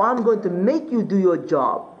initiative, or I'm going to make you do your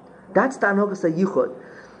job. That's the Hanhogas HaYichud.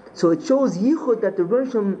 So it shows Yichud that the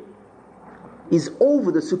Rebbeinu is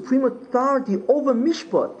over, the supreme authority over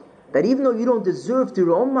Mishpat. That even though you don't deserve to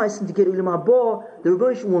your own ma'asim to get Olam Haba, the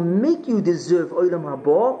Rebbeinu will make you deserve Olam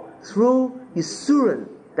Haba through Yisurin.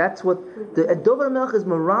 That's what the David HaMelech is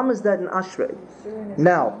merames that in Ashrei.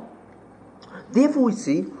 Now, therefore we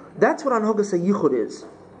see, that's what Hanhogas HaYichud is.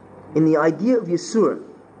 In the idea of Yisurin,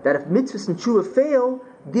 that if mitzvahs and tshuva fail,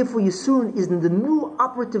 therefore Yisurin is the new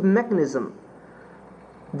operative mechanism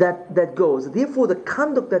that goes. Therefore, the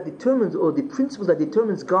conduct that determines, or the principles that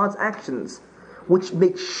determines God's actions, which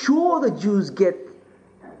make sure the Jews get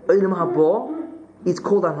Olam Haba, is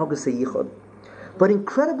called Hanhogas HaYichud. But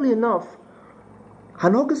incredibly enough,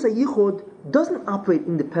 Hanhogas HaYichud doesn't operate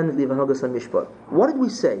independently of Hanhogas HaMishpat. What did we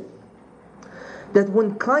say? That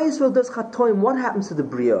when Klal Yisrael does Chatoim, what happens to the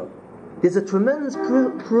Bria? There's a tremendous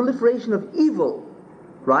proliferation of evil,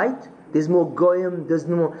 right? There's more goyim, there's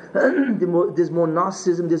more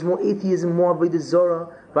narcissism, there's more atheism, more avodah zarah,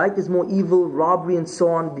 right? There's more evil, robbery, and so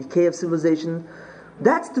on, decay of civilization.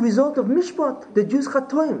 That's the result of Mishpat, the Jews'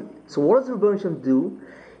 Chatoim. So what does the Rebbeinu Shalom do?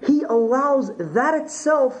 He allows that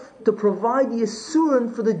itself to provide the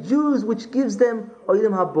Yisurin for the Jews, which gives them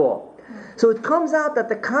Olam Haba. So it comes out that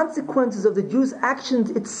the consequences of the Jews' actions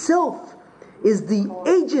itself is the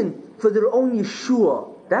agent for their own Yeshua.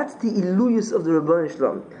 That's the iluyus of the Rebbeinu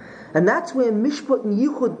Shalom. And that's where Mishpat and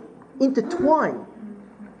Yichud intertwine.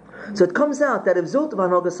 So it comes out that if Zot of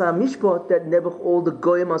Hanhogas HaMishpat, that Nebuch, all the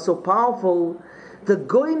Goyim are so powerful, the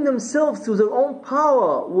Goyim themselves, through their own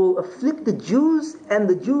power, will afflict the Jews, and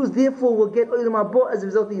the Jews therefore will get Olam Haba as a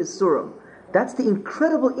result of Yisurim. That's the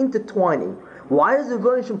incredible intertwining. Why does the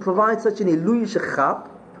Rebbeinu Shalom provide such an illusion shechap?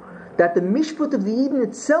 That the Mishpat of the Eden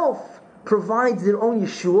itself provides their own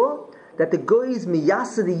Yeshua, that the Goyis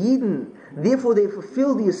miyasa the Yidden, therefore they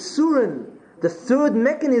fulfill the Asurin, the third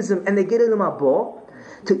mechanism, and they get Ilam Haba.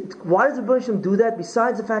 Why does the Rebbe Shem do that?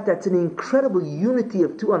 Besides the fact that it's an incredible unity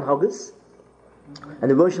of two Anhagas,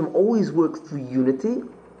 and the Rebbe Shem always works through unity,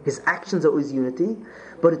 his actions are always unity,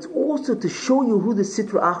 but it's also to show you who the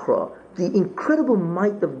Sitra Achra, the incredible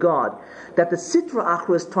might of God, that the Sitra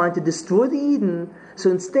Achra is trying to destroy the Eden,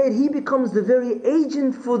 so instead he becomes the very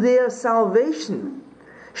agent for their salvation.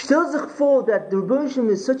 Stell sich vor that the Rebbe Shem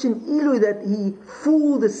is such an Eloi that he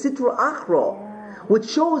fooled the Sitra Achra, which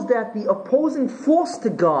shows that the opposing force to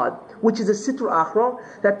God, which is a Sitra Achra,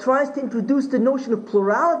 that tries to introduce the notion of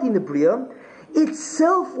plurality in the Bria,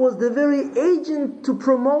 itself was the very agent to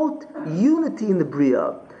promote unity in the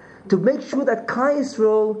Bria, to make sure that Klal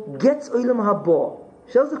Yisrael gets Olam Haba.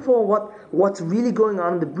 Stell sich vor what's really going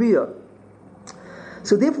on in the Bria.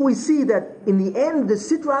 So therefore we see that in the end the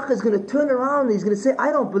Sitra Achra is going to turn around and he's going to say,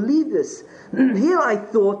 I don't believe this. Here I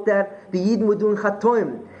thought that the Yidden were doing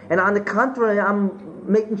Chatoim, and on the contrary I'm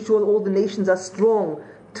making sure that all the nations are strong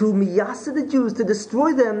to miyasa the Jews, to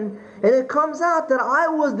destroy them, and it comes out that I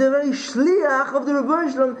was the very shliach of the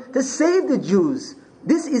Rebbe Shalom to save the Jews.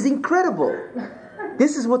 This is incredible.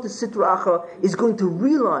 This is what the Sitra Achra is going to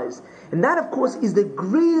realize, and that of course is the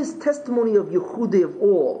greatest testimony of Yehudei of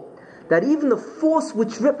all, that even the force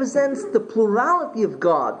which represents the plurality of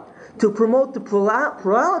God, to promote the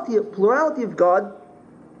plurality of God,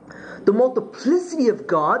 the multiplicity of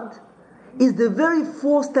God, is the very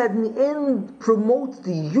force that in the end promotes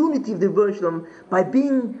the unity of the Rebbe Shalom by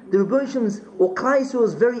being the Rebbe Shalom's or Klal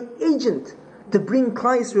Yisrael's very agent to bring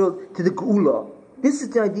Klal Yisrael to the Geula. This is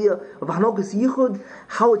the idea of Hanogas Yichud,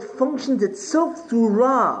 how it functions itself through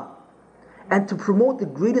Ra, and to promote the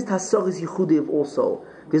greatest Hasagas Yichudei also.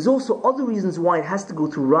 There's also other reasons why it has to go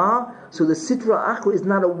through Ra, so the Sitra Achra is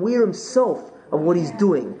not aware himself of what he's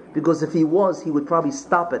doing, because if he was, he would probably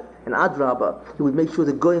stop it, and Adraba, he would make sure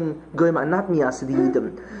the Goyim are not miyasa the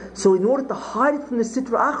Yidden. So in order to hide it from the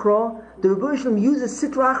Sitra Achra, the Rebbe Shalom uses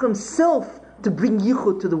Sitra Achra himself to bring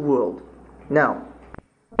Yichud to the world. Now,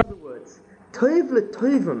 in other words, Toiv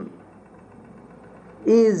leToivim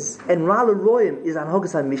is, and Ra leRoyim is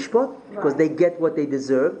Anhagas HaMishpat, because they get what they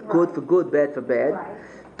deserve, good for good, bad for bad.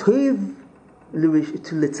 Toiv to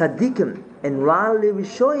leTzadikim and Ra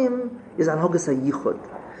leRishoyim is Anhagas HaYichud.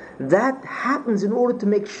 That happens in order to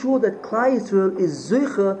make sure that Klal Yisrael is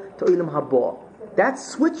Zoicha to Olam Haba. That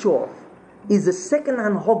switch off is the second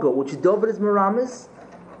Anhaga, which David is Meramis,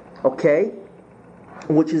 okay,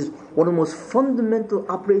 which is one of the most fundamental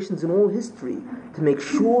operations in all history, to make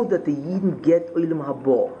sure that the Yidden get Olam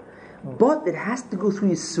Haba. But it has to go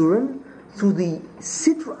through Yisurim, through the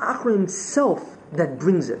Sitra Achra himself that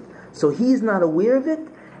brings it. So he is not aware of it,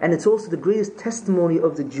 and it's also the greatest testimony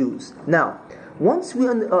of the Jews. Now, once we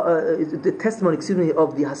the testimony,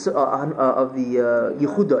 of the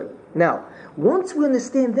Yehudai. Now, once we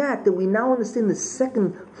understand that we now understand the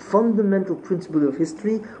second fundamental principle of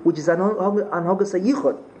history, which is Anhagas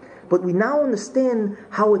HaYichud. But we now understand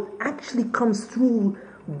how it actually comes through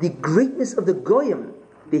the greatness of the Goyim.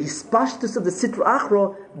 The hispashtus of the Sitra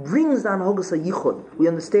Achra brings Anhagas HaYichud. We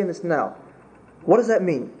understand this now. What does that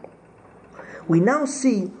mean? We now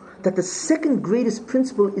see that the second greatest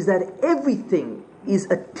principle is that everything is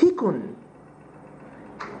a tikkun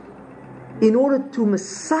in order to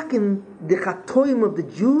mesakin the chatoim of the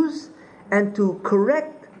Jews and to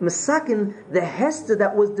correct, mesakin the hester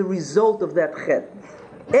that was the result of that chet.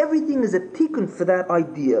 Everything is a tikkun for that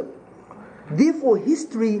idea. Therefore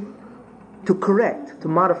history, to correct, to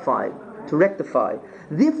modify, to rectify,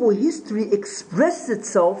 therefore history expresses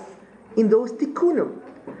itself in those tikkunim.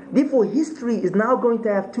 Therefore history is now going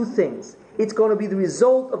to have two things. It's going to be the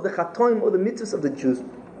result of the chatoim or the mitzvahs of the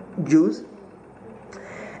Jews.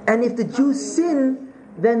 And if the Jews sin,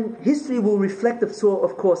 then history will reflect,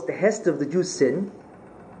 of course, the hester of the Jews' sin.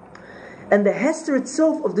 And the hester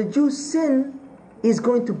itself of the Jews' sin is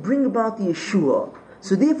going to bring about the Yeshua.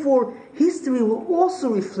 So therefore, history will also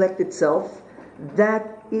reflect itself,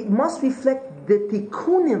 that it must reflect the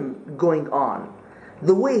tikkunim going on.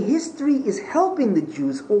 The way history is helping the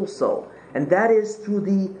Jews also. And that is through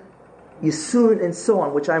the Yisurin and so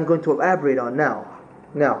on, which I'm going to elaborate on now.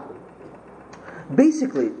 Now,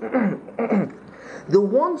 basically, the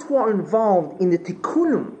ones who are involved in the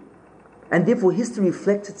tikkunim, and therefore history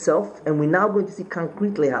reflects itself, and we're now going to see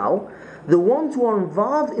concretely how, the ones who are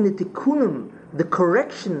involved in the tikkunim, the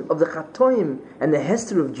correction of the chatoim and the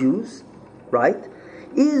hester of Jews, right,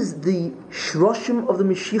 is the shroshim of the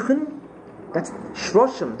Mashiachin. That's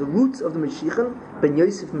shroshim, the roots of the Mashiachin, Ben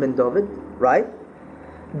Yosef and Ben David, right?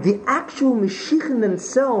 the actual Mashiachim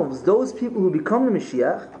themselves, those people who become the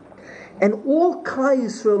Mashiach, and all Klal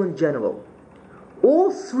Yisrael in general,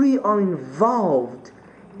 all three are involved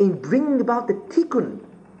in bringing about the tikkun,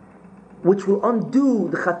 which will undo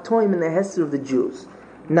the chatoim and the hester of the Jews.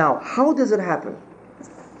 Now, how does it happen?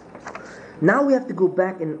 Now we have to go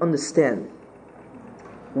back and understand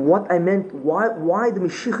what I meant, why the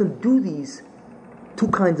Mashiachim do these two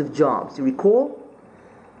kinds of jobs. You recall?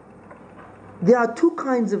 There are two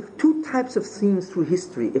types of themes through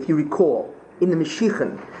history, if you recall, in the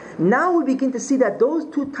Mashiachim. Now we begin to see that those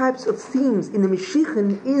two types of themes in the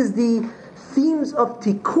Mashiachim is the themes of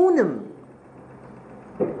tikkunim.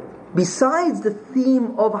 Besides the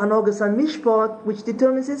theme of Hanogas and Mishpat, which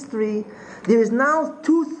determines history, there are now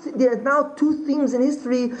two themes in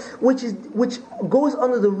history which goes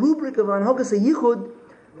under the rubric of Hanogas Yichud,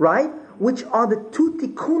 right? Which are the two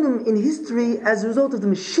tikkunim in history as a result of the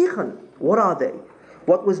Mashiachim. What are they?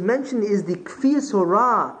 What was mentioned is the Kfiyas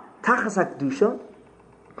Horah Tachas HaKdusha,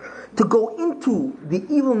 to go into the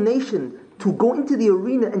evil nation, to go into the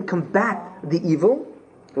arena and combat the evil,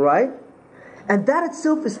 right? And that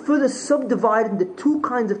itself is further subdivided into two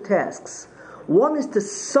kinds of tasks. One is to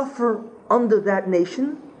suffer under that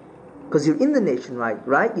nation, because you're in the nation,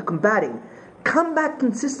 right? You're combating. Combat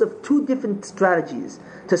consists of two different strategies: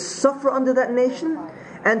 to suffer under that nation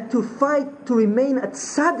and to fight to remain a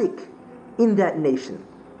tzaddik in that nation.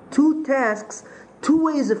 Two tasks, two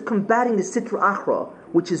ways of combating the Sitra Achra,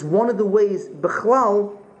 which is one of the ways,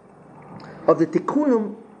 Bechlal, of the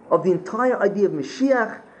tikkunim of the entire idea of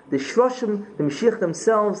Mashiach, the Shroshim, the Mashiach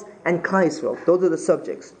themselves, and Klal Yisrael. Those are the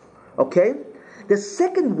subjects. Okay? The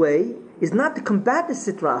second way is not to combat the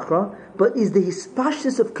Sitra Achra, but is the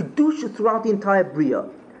hispashtus of Kedusha throughout the entire Bria.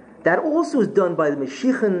 That also is done by the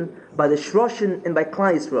Mashiachim, by the Shroshim, and by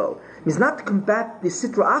Klal Yisrael. It means not to combat the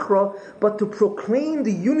Sitra Achra, but to proclaim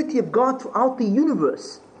the unity of God throughout the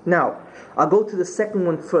universe. Now, I'll go to the second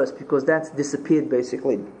one first, because that's disappeared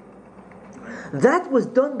basically. That was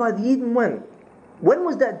done by the Yidden when? When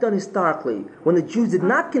was that done historically? When the Jews did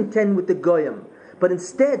not contend with the Goyim, but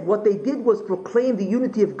instead what they did was proclaim the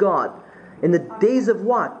unity of God. In the days of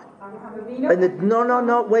what? In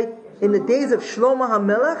the days of Shlomo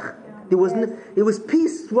HaMelech, it was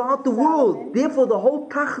peace throughout the world. Therefore the whole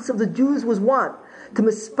tachas of the Jews was what? To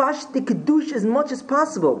mispash the Kiddush as much as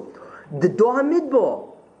possible. The Dor HaMidbar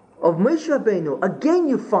of Moshe Rabbeinu, again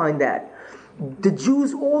you find that. The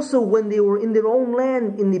Jews also, when they were in their own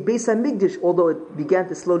land, in the Beis HaMikdash, although it began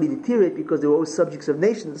to slowly deteriorate because they were always subjects of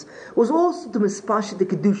nations, was also to mispash the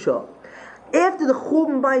Kedusha. After the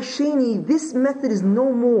Churban Bayis Sheni, this method is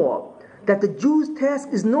no more. That the Jews' task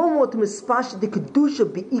is no more to mispash the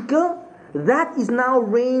Kedusha Be'ika. That is now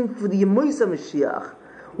reigned for the Yemoisa Mashiach.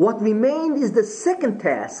 What remained is the second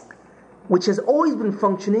task, which has always been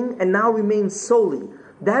functioning and now remains solely.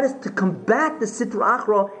 That is to combat the Sitra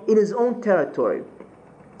Achra in his own territory.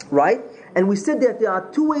 Right? And we said that there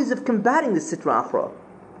are two ways of combating the Sitra Achra.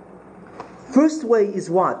 First way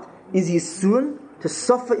is what? Is Yisurun, to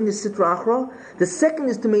suffer in the Sitra Achra. The second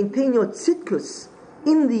is to maintain your tzidkus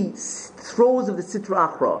in the throes of the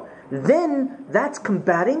Sitra Achra. Then that's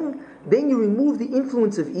combating. Then you remove the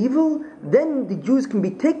influence of evil. Then the Jews can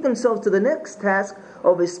take themselves to the next task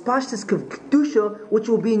of Hispashtus Kedusha, which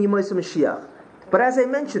will be in Yemoisa Mashiach. But as I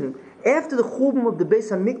mentioned, after the Churban of the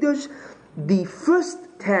Beis HaMikdash, the first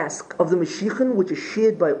task of the Mashiachim, which is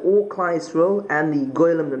shared by all Klal Yisrael and the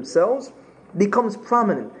Goyim themselves, becomes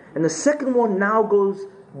prominent. And the second one now goes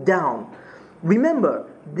down. Remember,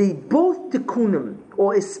 both tikkunim,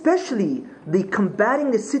 or especially the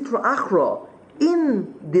combating the Sitra Achra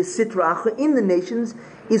in the Sitra Achra, in the nations,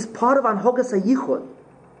 is part of Hanhogas HaYichud.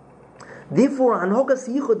 Therefore, Hanhogas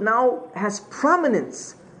HaYichud now has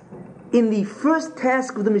prominence in the first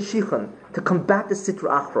task of the Mashiachim, to combat the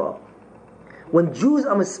Sitra Achra. When Jews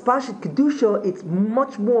are mispashit Kedusha, it's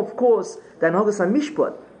much more, of course, than Hanhogas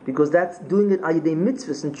HaMishpat, because that's doing it ayidei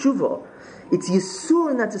mitzvahs and tshuva. It's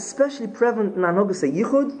Yisurin that's especially prevalent in Hanhogas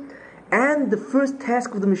HaYichud, and the first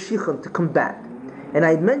task of the Mashiachim, to combat. And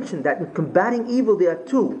I mentioned that in combating evil there are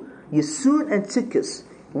two, Yisurin and Tzidkus.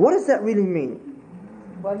 What does that really mean?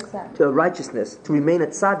 What is that? Righteousness, to remain a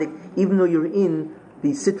tzaddik, even though you're in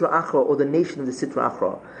the Sitra Achra, or the nation of the Sitra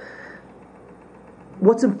Achra.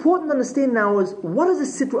 What's important to understand now is, what does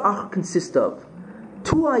the Sitra Achra consist of?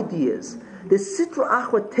 Two ideas. The Sitra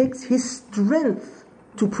Achra takes his strength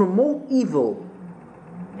to promote evil,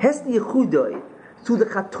 Hesni Yechudai, through the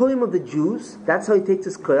Chatoim of the Jews. That's how he takes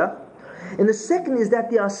his koyach. And the second is that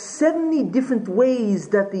there are 70 different ways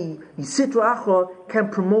that the Sitra Achra can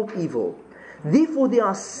promote evil. Therefore, there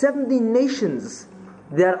are 70 nations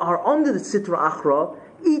that are under the Sitra Achra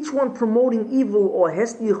each one promoting evil or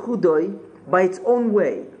Hesti Yechudoi by its own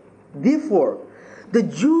way. Therefore, the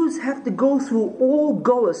Jews have to go through all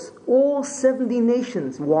Golas, all 70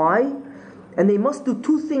 nations. Why? And they must do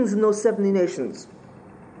two things in those 70 nations.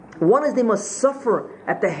 One is they must suffer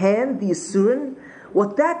at the hand, the Yisurin.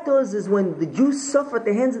 What that does is when the Jews suffer at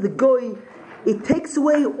the hands of the Goy, it takes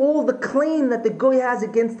away all the claim that the Goy has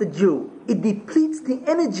against the Jew. It depletes the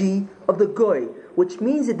energy of the Goy, which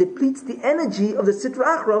means it depletes the energy of the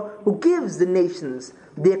Sitra Achra, who gives the nations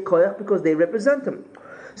their koyach because they represent them.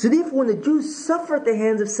 So therefore, when the Jews suffer at the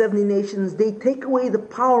hands of 70 nations, they take away the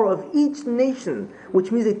power of each nation,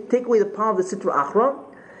 which means they take away the power of the Sitra Achra.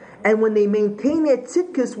 And when they maintain their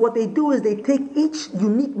tzidkus, what they do is they take each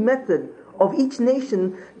unique method of each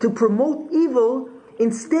nation to promote evil.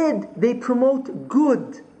 Instead, they promote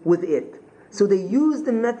good with it. So they use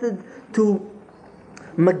the method to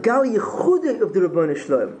magal yechudei of the Rabbanu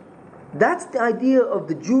Shalom. That's the idea of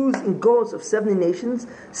the Jews in Golos of 70 nations,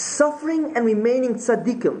 suffering and remaining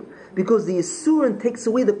tzaddikim, because the Yisurin takes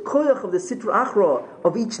away the koyach of the Sitra Achra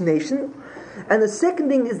of each nation. And the second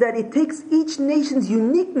thing is that it takes each nation's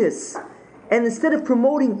uniqueness, and instead of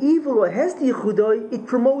promoting evil or Hesti Yechudoi, it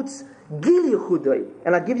promotes Gil Yechudoi.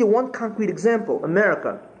 And I'll give you one concrete example.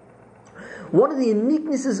 America. One of the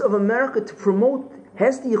uniquenesses of America to promote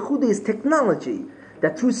Hesti Yechudoi is technology.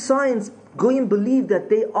 That through science, Goyim believe that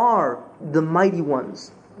they are the mighty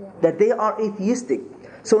ones, that they are atheistic.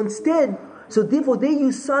 So therefore they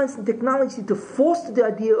use science and technology to foster the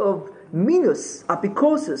idea of minus,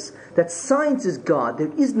 apikosis, that science is God,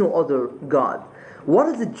 there is no other God. What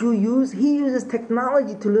does the Jew use? He uses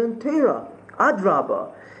technology to learn Torah,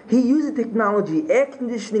 Adrabah. He uses technology, air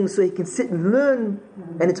conditioning, so he can sit and learn,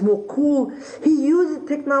 and it's more cool. He uses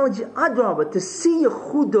technology, Adrabah, to see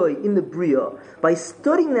Yechudoi in the Bria. By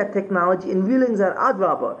studying that technology and realizing that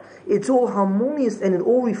Adrabah, it's all harmonious and it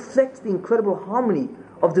all reflects the incredible harmony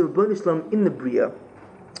of the Rabbanu Shalom in the Bria.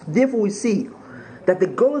 Therefore we see that the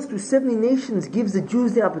Golos through 70 nations gives the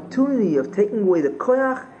Jews the opportunity of taking away the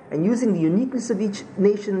koyach and using the uniqueness of each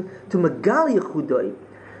nation to magal yechudoi.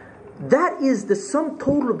 That is the sum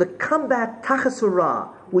total of the combat tachas hara,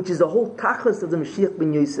 which is the whole tachas of the Mashiach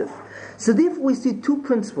ben Yosef. So therefore we see two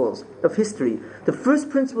principles of history. The first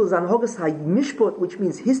principle is anhogas ha-mishpot, which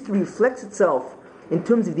means history reflects itself in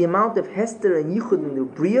terms of the amount of hester and yichud in the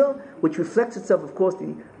bria, which reflects itself, of course,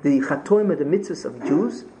 the chatoim, the mitzvahs of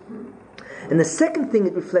Jews. And the second thing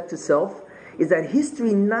it reflects itself is that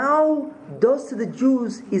history now does to the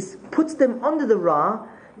Jews is puts them under the Ra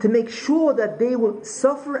to make sure that they will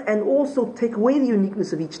suffer and also take away the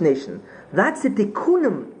uniqueness of each nation. That's the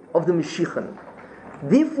tikkunim of the Mashiachan.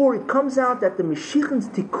 Therefore, it comes out that the Mashiachan's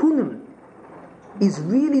tikkunim is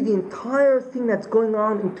really the entire thing that's going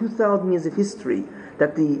on in 2,000 years of history.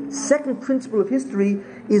 That the second principle of history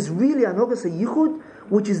is really Anogas HaYichud,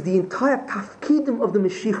 which is the entire tafkidim of the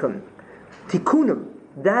Mashiachan. Tikkunim,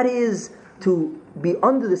 that is to be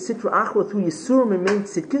under the Sitra Achra through Yisurim and main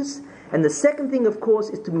Tzidkus. And the second thing, of course,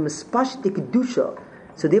 is to be Mespashit Kedusha.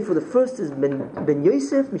 So therefore the first is Ben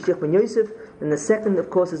Yosef, Mashiach ben Yosef, and the second, of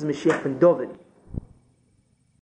course, is Mashiach ben David.